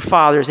 your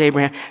father's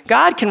Abraham.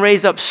 God can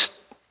raise up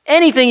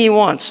anything he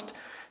wants.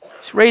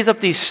 Raise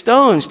up these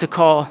stones to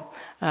call,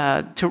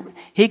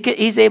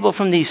 he's able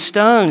from these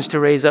stones to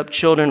raise up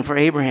children for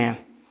Abraham.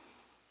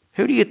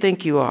 Who do you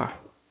think you are?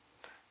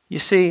 You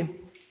see,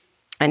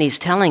 and he's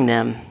telling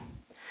them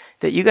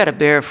that you got to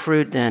bear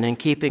fruit then in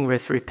keeping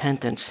with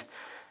repentance.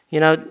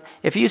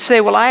 If you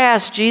say, well, I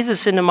asked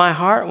Jesus into my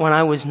heart when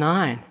I was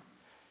 9.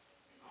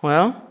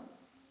 Well,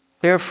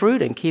 bear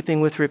fruit in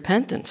keeping with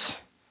repentance.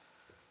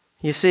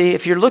 You see,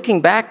 if you're looking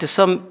back to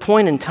some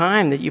point in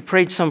time that you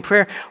prayed some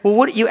prayer, well,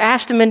 what you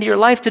asked him into your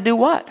life to do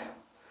what?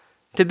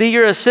 To be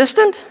your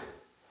assistant?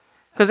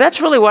 Because that's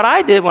really what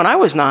I did when I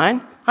was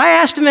 9. I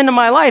asked him into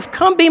my life,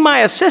 come be my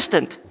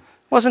assistant. It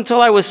wasn't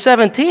until I was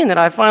 17 that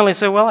I finally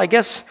said, well, I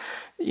guess,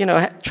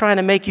 trying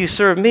to make you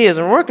serve me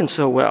isn't working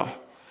so well.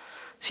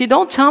 See,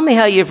 don't tell me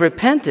how you've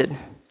repented.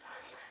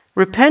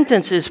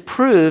 Repentance is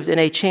proved in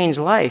a changed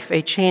life,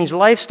 a changed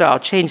lifestyle,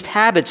 changed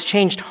habits,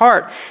 changed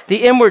heart.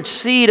 The inward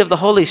seed of the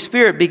Holy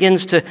Spirit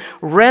begins to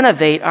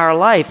renovate our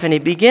life, and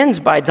it begins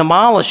by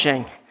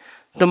demolishing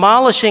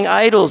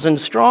idols and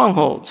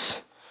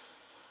strongholds.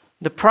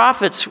 The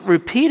prophets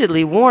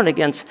repeatedly warned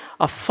against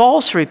a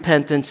false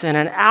repentance and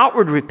an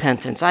outward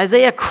repentance.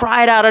 Isaiah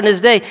cried out in his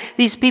day,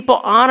 these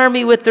people honor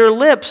me with their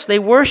lips. They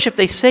worship,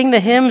 they sing the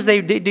hymns, they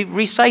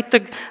recite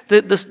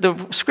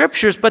the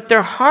scriptures, but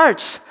their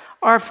hearts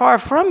are far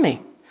from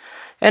me.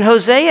 And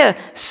Hosea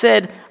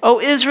said, O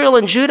Israel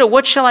and Judah,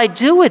 what shall I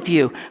do with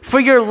you?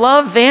 For your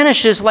love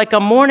vanishes like a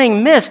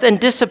morning mist and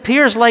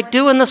disappears like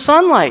dew in the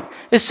sunlight.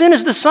 As soon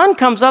as the sun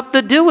comes up,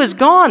 the dew is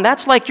gone.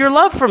 That's like your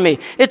love for me.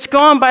 It's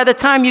gone by the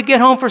time you get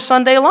home for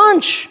Sunday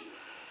lunch.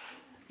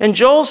 And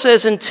Joel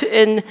says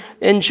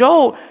in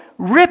Joel,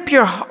 rip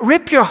your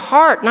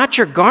heart, not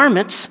your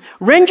garments.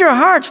 Rend your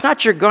hearts,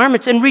 not your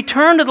garments, and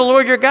return to the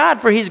Lord your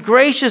God, for he's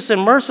gracious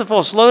and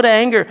merciful, slow to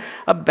anger,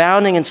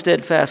 abounding in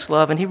steadfast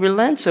love, and he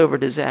relents over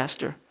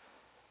disaster.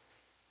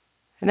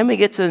 And then we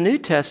get to the New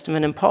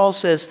Testament, and Paul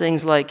says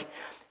things like,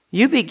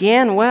 you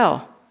began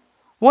well.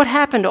 What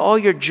happened to all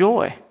your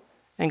joy?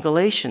 In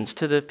Galatians,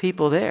 to the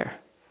people there.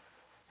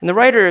 And the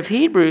writer of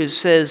Hebrews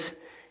says,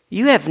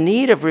 you have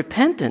need of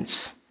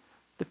repentance.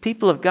 The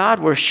people of God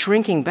were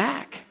shrinking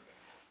back.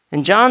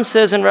 And John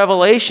says in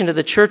Revelation to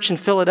the church in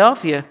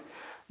Philadelphia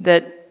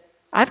that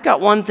I've got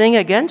one thing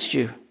against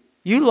you.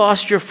 You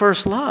lost your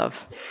first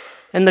love.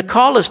 And the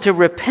call is to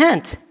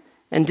repent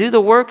and do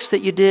the works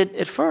that you did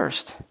at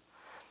first.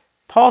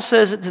 Paul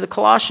says it to the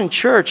Colossian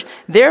church,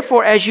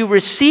 therefore, as you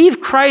receive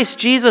Christ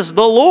Jesus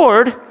the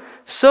Lord,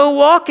 so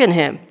walk in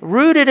him,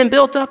 rooted and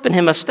built up in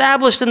him,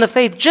 established in the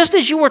faith, just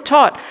as you were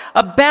taught,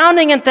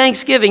 abounding in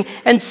thanksgiving,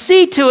 and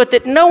see to it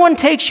that no one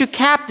takes you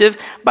captive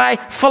by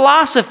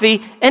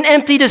philosophy and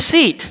empty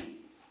deceit.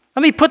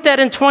 Let me put that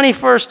in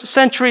 21st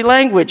century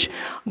language.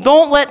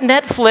 Don't let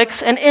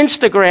Netflix and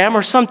Instagram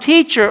or some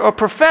teacher or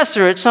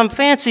professor at some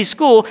fancy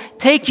school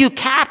take you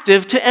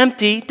captive to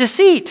empty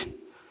deceit.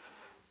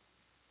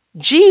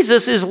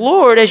 Jesus is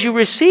Lord. As you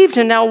received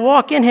him, now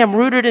walk in him,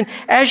 rooted in,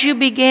 as you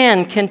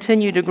began,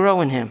 continue to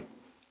grow in him.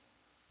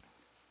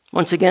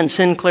 Once again,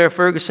 Sinclair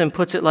Ferguson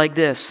puts it like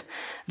this.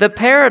 The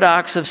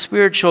paradox of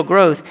spiritual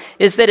growth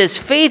is that as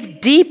faith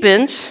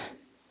deepens,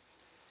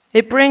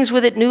 it brings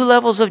with it new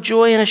levels of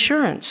joy and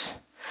assurance.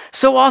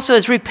 So also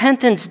as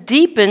repentance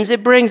deepens,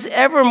 it brings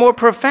ever more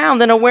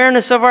profound an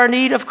awareness of our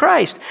need of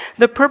Christ.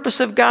 The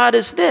purpose of God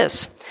is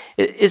this.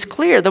 It is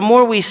clear. The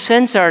more we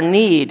sense our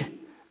need,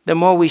 the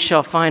more we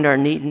shall find our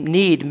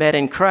need met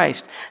in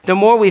Christ. The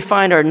more we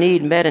find our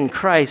need met in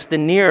Christ, the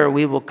nearer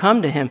we will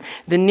come to him.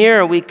 The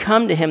nearer we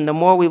come to him, the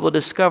more we will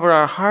discover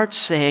our hearts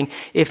saying,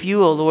 if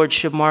you, O Lord,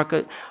 should mark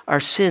our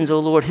sins, O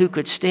Lord, who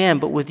could stand?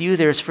 But with you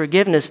there is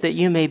forgiveness, that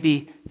you may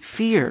be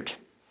feared.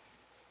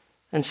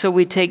 And so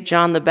we take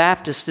John the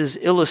Baptist's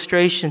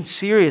illustration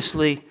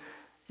seriously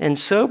and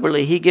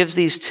soberly. He gives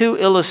these two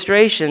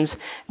illustrations,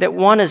 that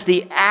one is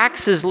the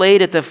axe is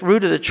laid at the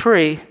root of the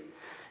tree,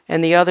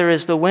 and the other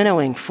is the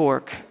winnowing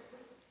fork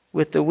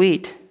with the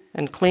wheat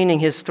and cleaning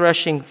his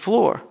threshing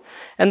floor.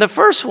 And the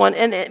first one,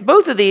 and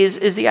both of these,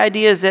 is the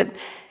idea is that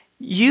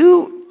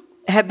you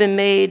have been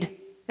made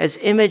as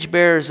image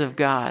bearers of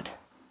God.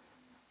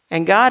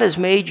 And God has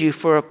made you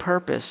for a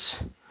purpose.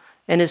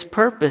 And his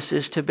purpose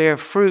is to bear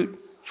fruit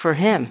for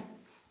him,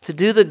 to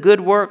do the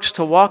good works,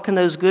 to walk in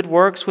those good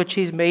works which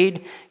he's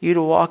made you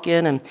to walk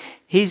in. And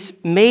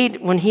he's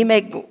made, when he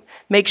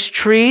makes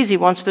trees, he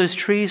wants those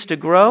trees to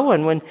grow.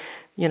 And when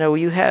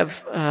you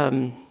have,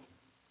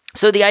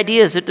 so the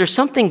idea is that there's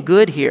something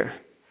good here.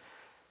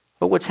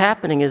 But what's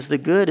happening is the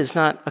good is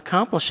not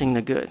accomplishing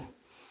the good.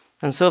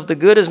 And so if the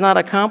good is not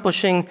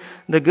accomplishing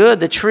the good,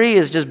 the tree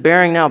is just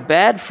bearing now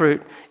bad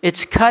fruit.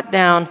 It's cut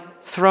down,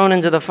 thrown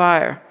into the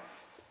fire.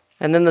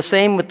 And then the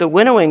same with the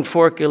winnowing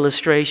fork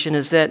illustration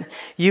is that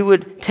you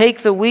would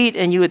take the wheat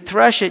and you would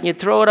thresh it and you'd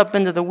throw it up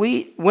into the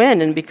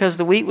wind. And because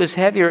the wheat was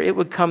heavier, it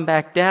would come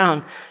back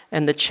down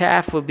and the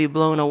chaff would be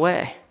blown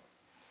away.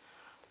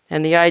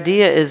 And the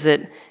idea is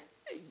that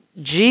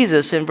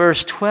Jesus, in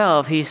verse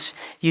 12,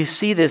 you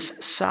see this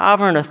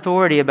sovereign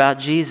authority about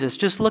Jesus.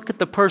 Just look at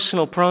the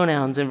personal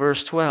pronouns in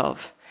verse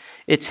 12.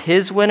 It's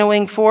his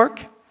winnowing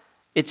fork.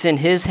 It's in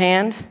his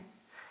hand.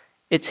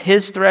 It's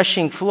his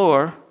threshing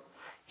floor.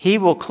 He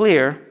will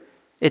clear.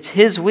 It's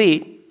his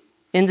wheat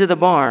into the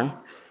barn.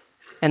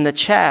 And the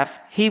chaff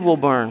he will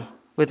burn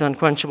with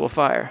unquenchable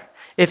fire.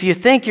 If you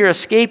think you're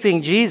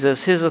escaping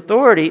Jesus, his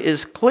authority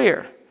is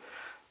clear.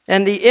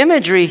 And the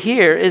imagery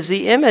here is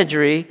the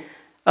imagery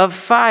of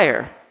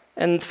fire.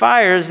 And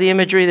fire is the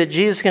imagery that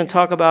Jesus can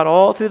talk about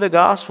all through the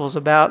Gospels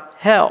about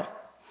hell.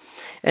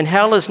 And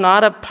hell is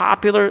not a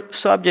popular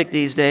subject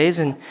these days.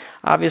 And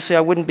obviously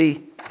I wouldn't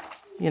be,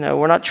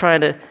 we're not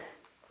trying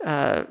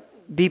to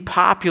be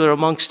popular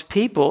amongst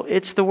people.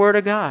 It's the Word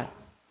of God.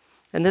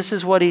 And this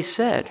is what he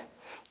said.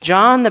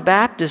 John the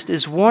Baptist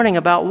is warning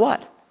about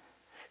what?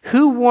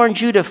 Who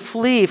warned you to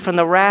flee from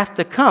the wrath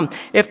to come?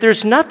 If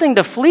there's nothing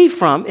to flee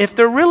from, if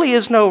there really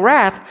is no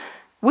wrath,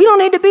 we don't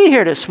need to be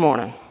here this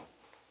morning.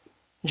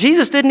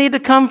 Jesus didn't need to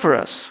come for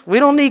us. We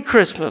don't need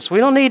Christmas. We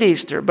don't need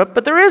Easter.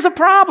 But there is a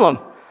problem.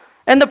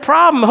 And the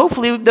problem,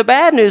 hopefully, the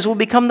bad news will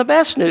become the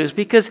best news,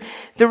 because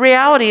the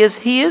reality is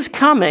he is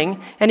coming,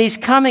 and he's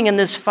coming in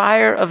this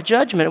fire of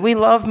judgment. We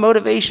love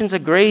motivations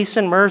of grace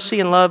and mercy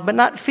and love, but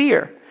not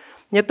fear.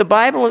 Yet the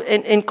Bible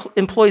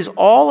employs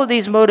all of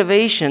these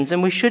motivations,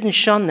 and we shouldn't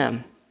shun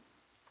them.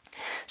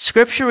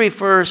 Scripture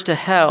refers to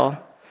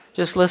hell.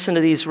 Just listen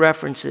to these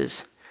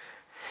references.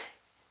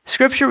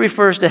 Scripture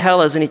refers to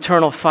hell as an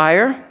eternal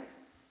fire,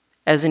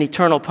 as an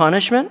eternal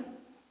punishment,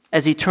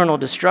 as eternal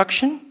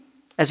destruction,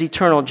 as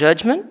eternal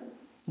judgment,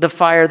 the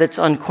fire that's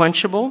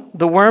unquenchable,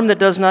 the worm that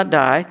does not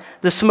die,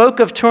 the smoke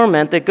of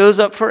torment that goes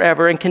up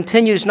forever and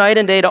continues night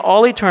and day to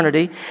all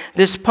eternity.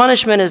 This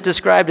punishment is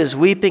described as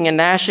weeping and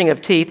gnashing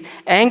of teeth,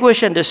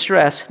 anguish and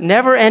distress,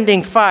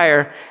 never-ending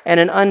fire, and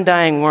an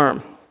undying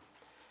worm.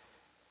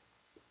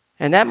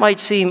 And that might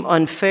seem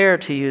unfair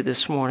to you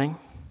this morning,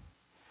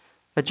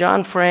 but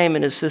John Frame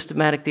in his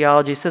systematic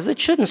theology says it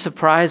shouldn't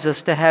surprise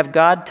us to have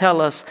God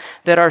tell us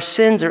that our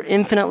sins are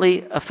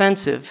infinitely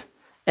offensive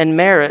and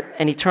merit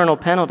an eternal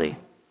penalty.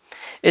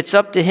 It's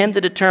up to him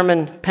to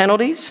determine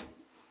penalties,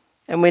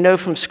 and we know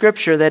from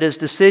Scripture that his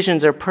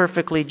decisions are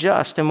perfectly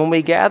just. And when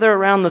we gather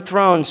around the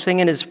throne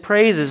singing his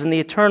praises in the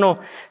eternal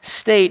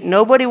state,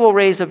 nobody will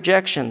raise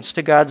objections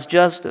to God's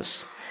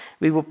justice.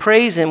 We will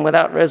praise him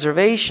without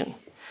reservation.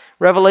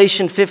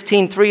 Revelation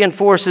 15:3 and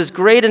 4 says,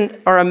 "Great and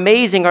are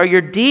amazing are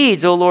your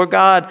deeds, O Lord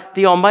God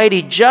the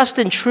Almighty. Just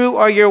and true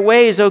are your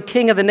ways, O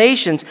King of the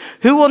nations.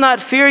 Who will not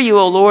fear you,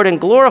 O Lord,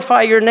 and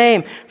glorify your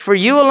name? For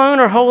you alone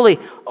are holy.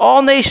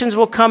 All nations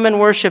will come and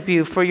worship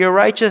you, for your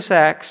righteous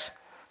acts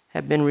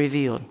have been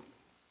revealed."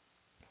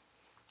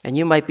 And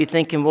you might be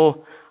thinking,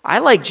 well, I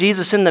like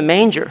Jesus in the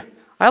manger.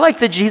 I like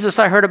the Jesus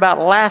I heard about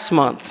last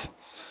month.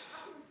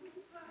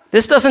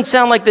 This doesn't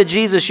sound like the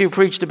Jesus you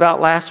preached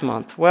about last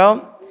month.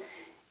 Well,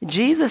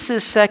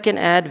 Jesus' second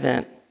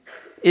advent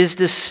is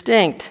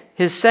distinct.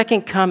 His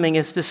second coming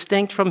is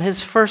distinct from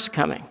his first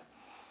coming.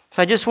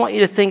 So I just want you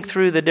to think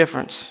through the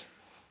difference.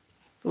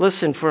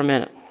 Listen for a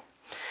minute.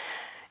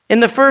 In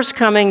the first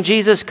coming,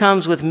 Jesus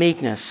comes with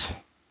meekness.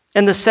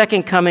 In the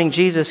second coming,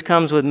 Jesus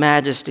comes with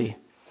majesty.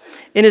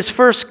 In his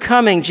first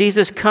coming,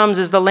 Jesus comes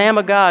as the Lamb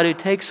of God who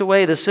takes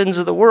away the sins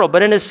of the world.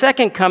 But in his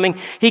second coming,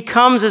 he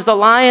comes as the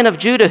Lion of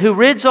Judah who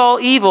rids all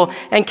evil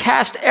and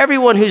casts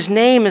everyone whose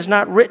name is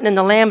not written in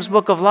the Lamb's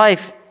book of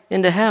life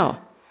into hell.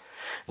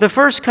 The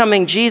first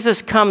coming,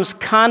 Jesus comes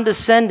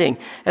condescending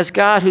as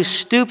God who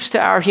stoops to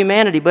our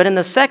humanity. But in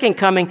the second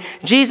coming,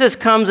 Jesus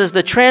comes as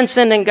the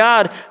transcendent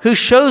God who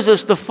shows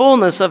us the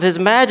fullness of his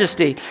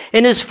majesty.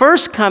 In his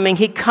first coming,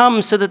 he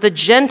comes so that the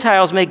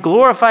Gentiles may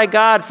glorify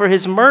God for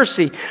his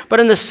mercy. But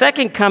in the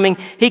second coming,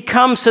 he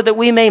comes so that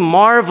we may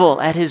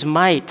marvel at his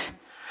might.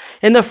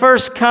 In the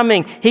first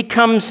coming, he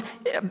comes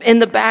in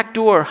the back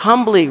door,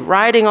 humbly,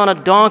 riding on a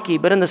donkey.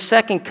 But in the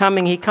second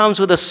coming, he comes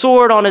with a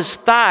sword on his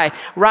thigh,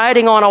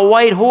 riding on a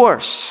white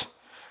horse,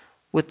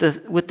 with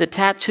the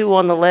tattoo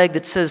on the leg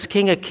that says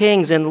King of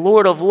Kings and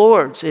Lord of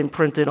Lords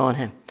imprinted on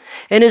him.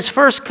 In his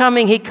first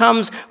coming, he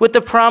comes with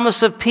the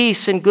promise of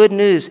peace and good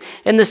news.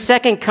 In the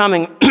second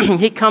coming,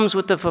 he comes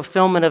with the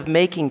fulfillment of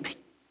making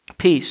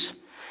peace.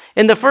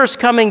 In the first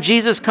coming,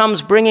 Jesus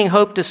comes bringing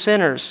hope to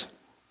sinners,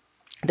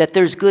 that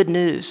there's good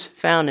news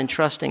found in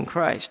trusting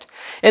Christ.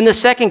 In the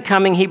second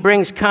coming, he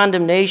brings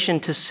condemnation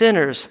to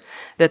sinners,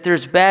 that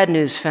there's bad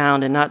news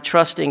found in not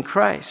trusting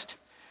Christ.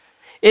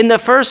 In the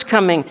first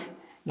coming,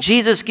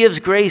 Jesus gives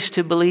grace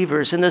to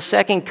believers. In the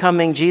second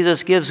coming,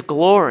 Jesus gives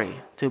glory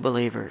to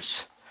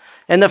believers.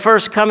 In the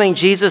first coming,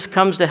 Jesus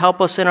comes to help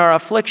us in our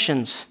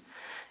afflictions.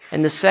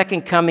 In the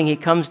second coming, he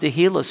comes to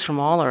heal us from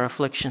all our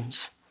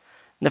afflictions.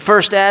 In the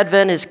first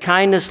advent, his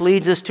kindness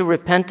leads us to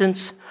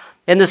repentance.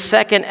 In the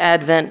second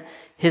advent,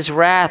 his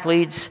wrath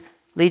leads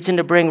him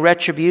to bring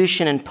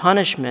retribution and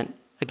punishment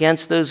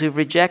against those who've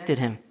rejected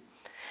him.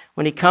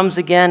 When he comes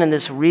again in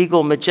this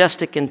regal,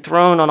 majestic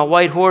enthroned on a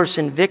white horse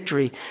in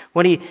victory,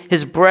 when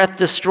his breath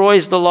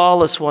destroys the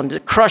lawless one,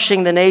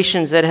 crushing the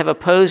nations that have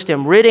opposed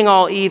him, ridding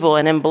all evil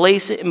and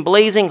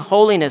emblazing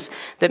holiness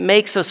that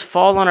makes us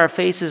fall on our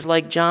faces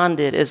like John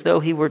did, as though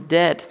he were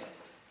dead.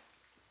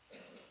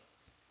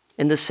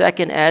 In the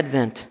second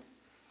advent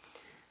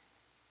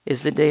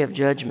is the day of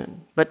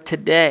judgment. But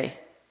today,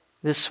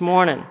 this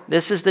morning,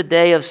 this is the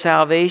day of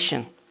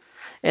salvation.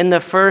 In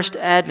the first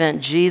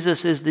advent,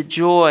 Jesus is the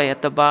joy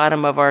at the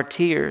bottom of our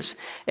tears.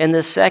 In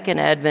the second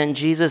advent,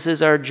 Jesus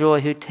is our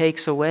joy who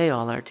takes away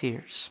all our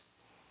tears.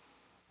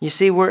 You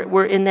see,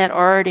 we're in that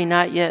already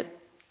not yet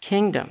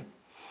kingdom.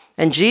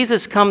 And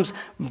Jesus comes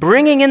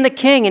bringing in the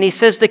king, and he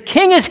says, the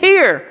king is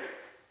here.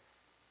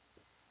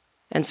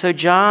 And so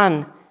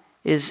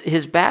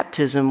his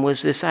baptism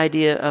was this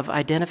idea of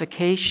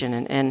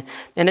identification. And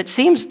it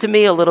seems to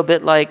me a little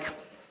bit like,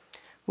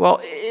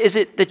 well, is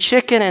it the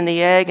chicken and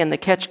the egg and the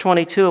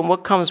catch-22, and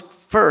what comes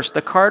first,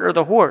 the cart or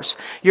the horse?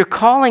 You're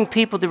calling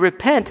people to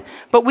repent,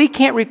 but we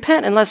can't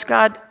repent unless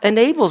God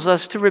enables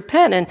us to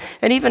repent.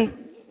 And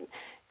even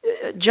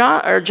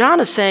John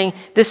is saying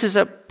this is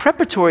a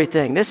preparatory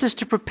thing. This is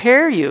to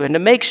prepare you and to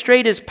make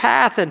straight his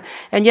path.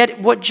 And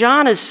yet what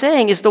John is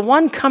saying is the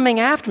one coming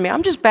after me,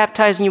 I'm just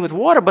baptizing you with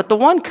water, but the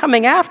one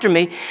coming after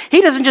me,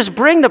 he doesn't just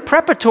bring the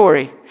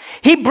preparatory.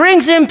 He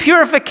brings in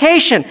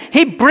purification.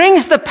 He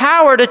brings the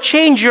power to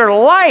change your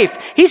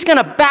life. He's going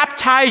to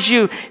baptize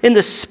you in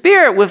the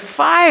Spirit with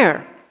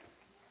fire.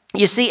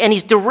 You see, and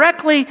he's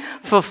directly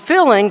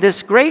fulfilling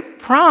this great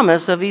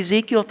promise of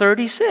Ezekiel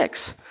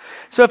 36.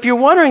 So if you're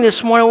wondering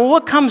this morning, well,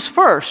 what comes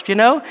first? Do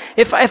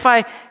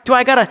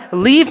I got to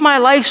leave my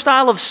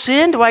lifestyle of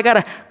sin? Do I got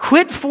to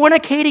quit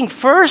fornicating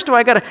first? Do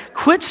I got to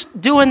quit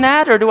doing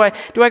that? Or do I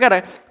got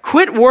to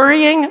quit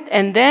worrying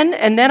and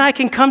then I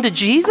can come to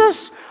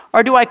Jesus?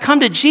 Or do I come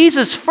to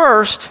Jesus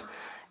first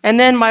and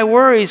then my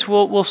worries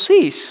will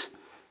cease?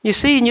 You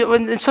see,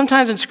 and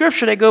sometimes in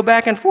Scripture they go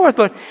back and forth,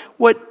 but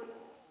what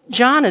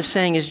John is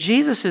saying is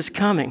Jesus is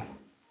coming.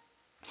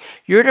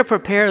 You're to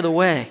prepare the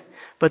way.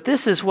 But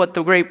this is what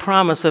the great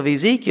promise of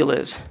Ezekiel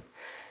is.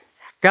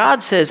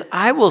 God says,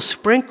 I will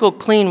sprinkle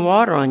clean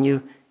water on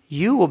you.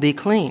 You will be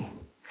clean.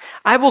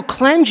 I will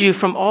cleanse you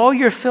from all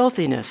your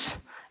filthiness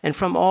and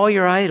from all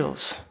your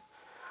idols.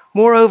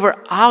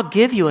 Moreover, I'll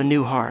give you a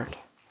new heart.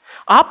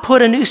 I'll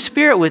put a new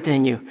spirit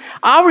within you.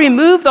 I'll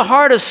remove the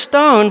heart of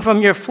stone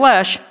from your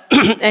flesh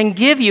and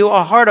give you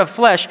a heart of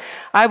flesh.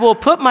 I will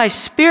put my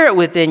spirit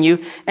within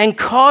you and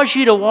cause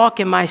you to walk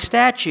in my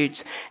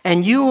statutes,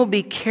 and you will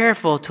be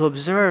careful to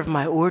observe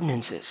my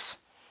ordinances.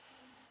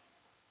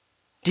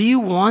 Do you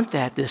want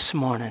that this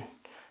morning?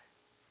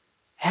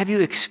 Have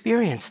you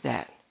experienced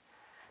that?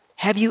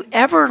 Have you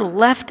ever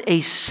left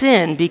a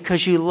sin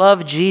because you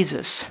love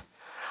Jesus?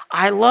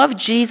 I love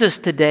Jesus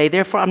today,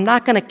 therefore I'm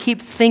not going to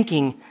keep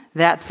thinking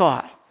that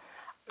thought.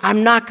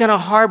 I'm not going to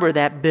harbor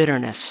that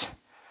bitterness.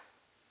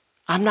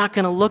 I'm not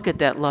going to look at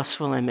that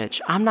lustful image.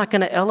 I'm not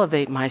going to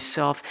elevate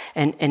myself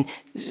and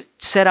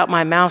set out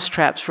my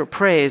mousetraps for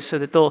praise so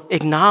that they'll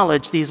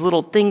acknowledge these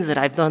little things that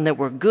I've done that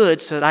were good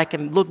so that I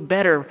can look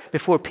better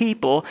before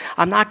people.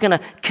 I'm not going to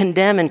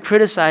condemn and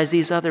criticize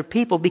these other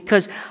people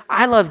because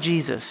I love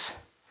Jesus.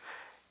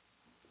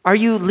 Are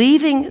you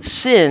leaving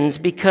sins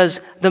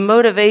because the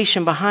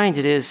motivation behind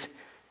it is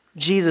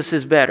Jesus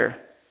is better?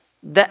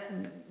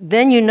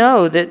 Then you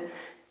know that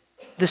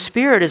the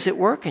Spirit is at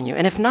work in you.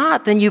 And if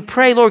not, then you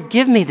pray, Lord,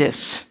 give me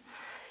this.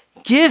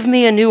 Give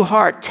me a new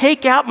heart.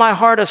 Take out my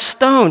heart of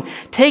stone.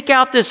 Take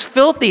out this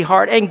filthy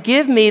heart and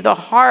give me the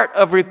heart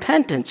of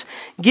repentance.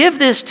 Give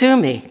this to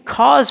me.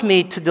 Cause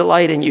me to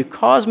delight in you.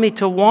 Cause me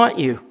to want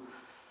you.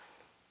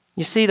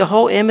 You see, the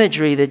whole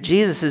imagery that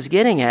Jesus is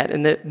getting at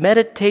in the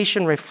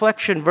meditation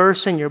reflection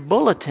verse in your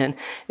bulletin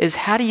is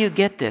how do you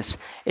get this?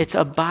 It's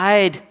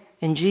abide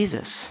in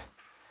Jesus.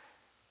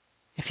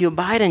 If you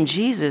abide in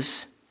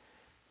Jesus,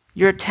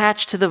 you're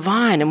attached to the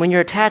vine. And when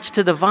you're attached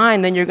to the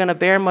vine, then you're going to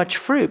bear much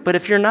fruit. But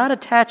if you're not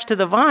attached to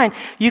the vine,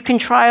 you can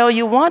try all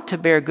you want to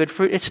bear good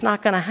fruit. It's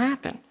not going to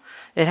happen.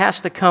 It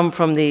has to come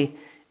from the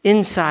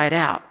inside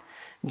out.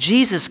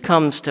 Jesus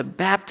comes to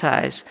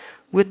baptize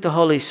with the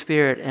Holy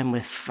Spirit and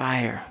with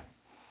fire,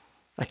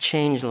 a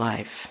changed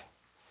life.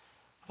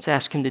 Let's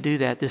ask him to do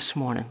that this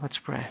morning. Let's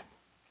pray.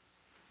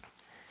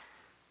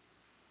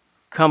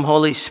 Come,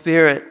 Holy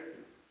Spirit,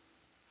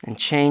 and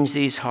change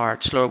these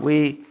hearts. Lord,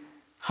 we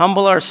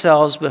humble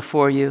ourselves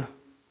before you.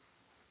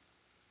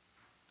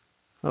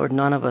 Lord,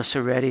 none of us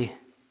are ready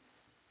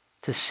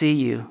to see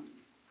you.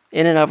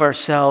 In and of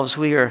ourselves,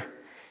 we are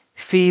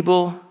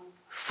feeble,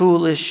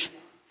 foolish,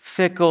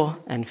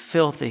 fickle, and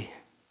filthy.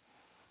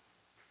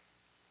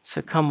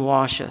 So come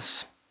wash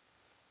us.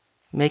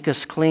 Make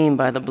us clean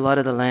by the blood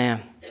of the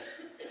Lamb.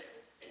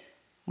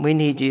 We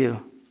need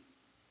you.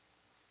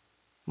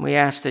 We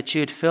ask that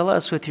you'd fill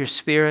us with your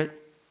Spirit,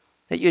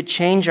 that you'd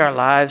change our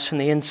lives from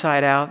the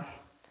inside out,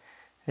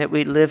 that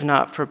we'd live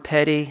not for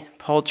petty,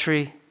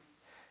 paltry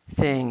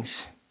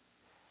things,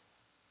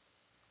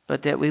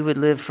 but that we would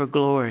live for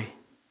glory,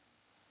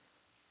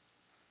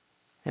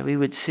 that we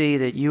would see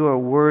that you are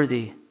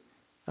worthy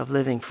of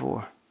living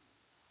for.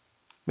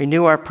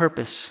 Renew our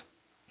purpose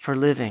for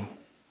living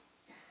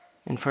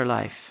and for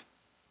life.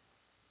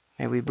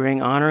 May we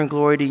bring honor and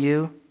glory to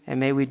you, and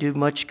may we do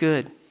much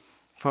good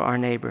for our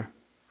neighbor.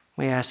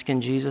 We ask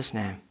in Jesus'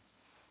 name.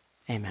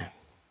 Amen.